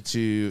let's get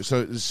to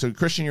so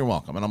Christian, you're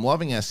welcome, and I'm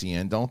loving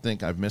SEN. Don't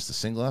think I've missed a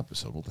single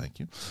episode. Well, thank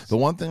you. The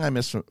one thing I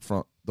missed from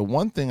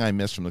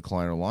the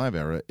Clyder Live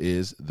era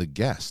is the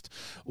guest.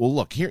 Well,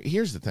 look,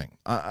 here's the thing.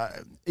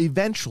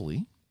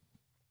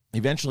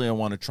 Eventually, I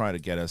want to try to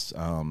get us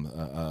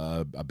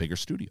a bigger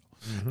studio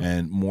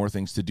and more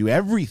things to do.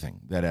 Everything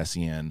that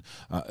SEN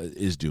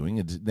is doing,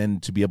 and then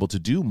to be able to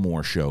do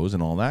more shows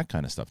and all that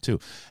kind of stuff too.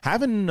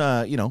 Having,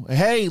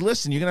 hey,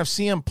 listen, you're gonna have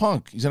CM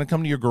Punk. He's gonna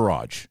come to your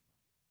garage.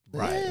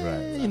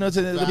 Right. You know,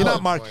 you're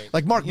not Mark.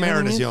 Like Mark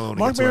Maron is the only one.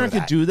 Mark Maron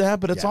could do that,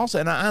 but it's also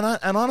and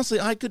honestly,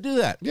 I could do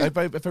that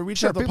if I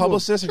reach out to the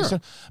publicist.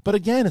 But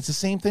again, it's the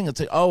same thing. It's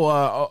like,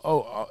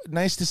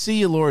 nice to see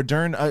you, Laura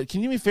Dern.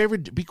 Can you do me a favor?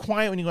 Be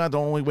quiet when you go out.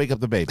 Don't only wake up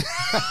the baby.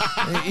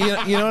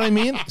 you know what I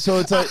mean? So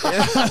it's like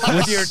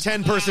with your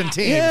 10-person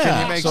team. Yeah.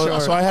 Can you make sure?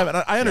 So I have it.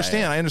 I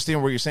understand. Yeah. I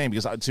understand what you're saying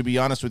because to be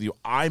honest with you,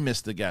 I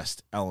missed the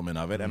guest element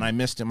of it, and I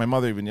missed it. My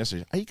mother even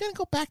yesterday. Are you going to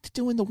go back to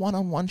doing the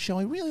one-on-one show?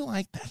 I really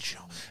like that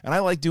show, and I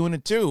like doing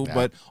it too,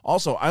 but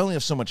also I only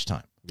have so much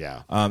time.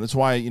 Yeah. That's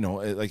why,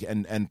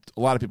 and a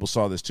lot of people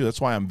saw this too. That's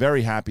why I'm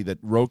very happy that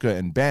Roka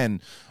and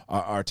Ben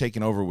are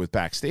taking over with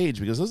Backstage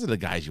because those are the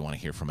guys you want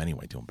to hear from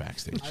anyway doing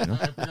Backstage. I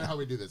figured out how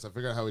we do this.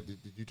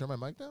 Did you turn my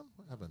mic down?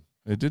 What happened?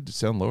 It did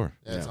sound lower.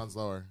 Yeah, it sounds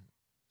lower.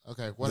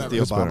 Okay, whatever.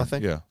 The Obama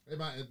thing? Yeah.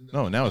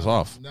 No, now it's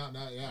off.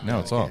 Now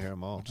it's off. Hear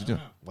them all. What you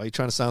doing? Why are you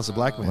trying to silence the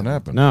black man? What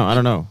happened? No, I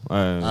don't know.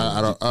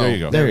 I don't. There you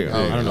go. There you go.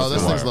 I don't know.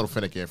 This thing's a little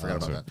finicky. I forgot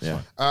about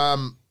that.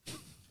 Yeah.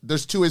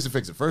 There's 2 ways to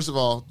fix it. First of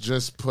all,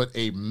 just put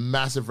a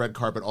massive red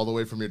carpet all the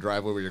way from your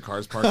driveway where your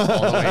car's parked all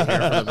the way here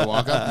for them to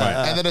walk up.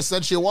 Right. And then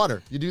essentially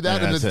water. You do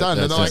that and it's done.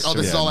 And they're like,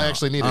 this is all I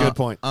actually need. Good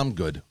point. I'm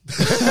good.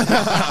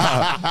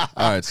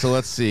 All right, so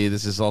let's see.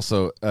 This is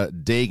also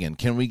Dagan.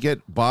 Can we get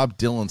Bob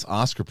Dylan's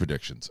Oscar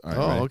predictions? All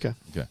right, okay.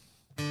 Okay.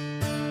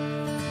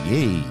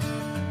 Yay.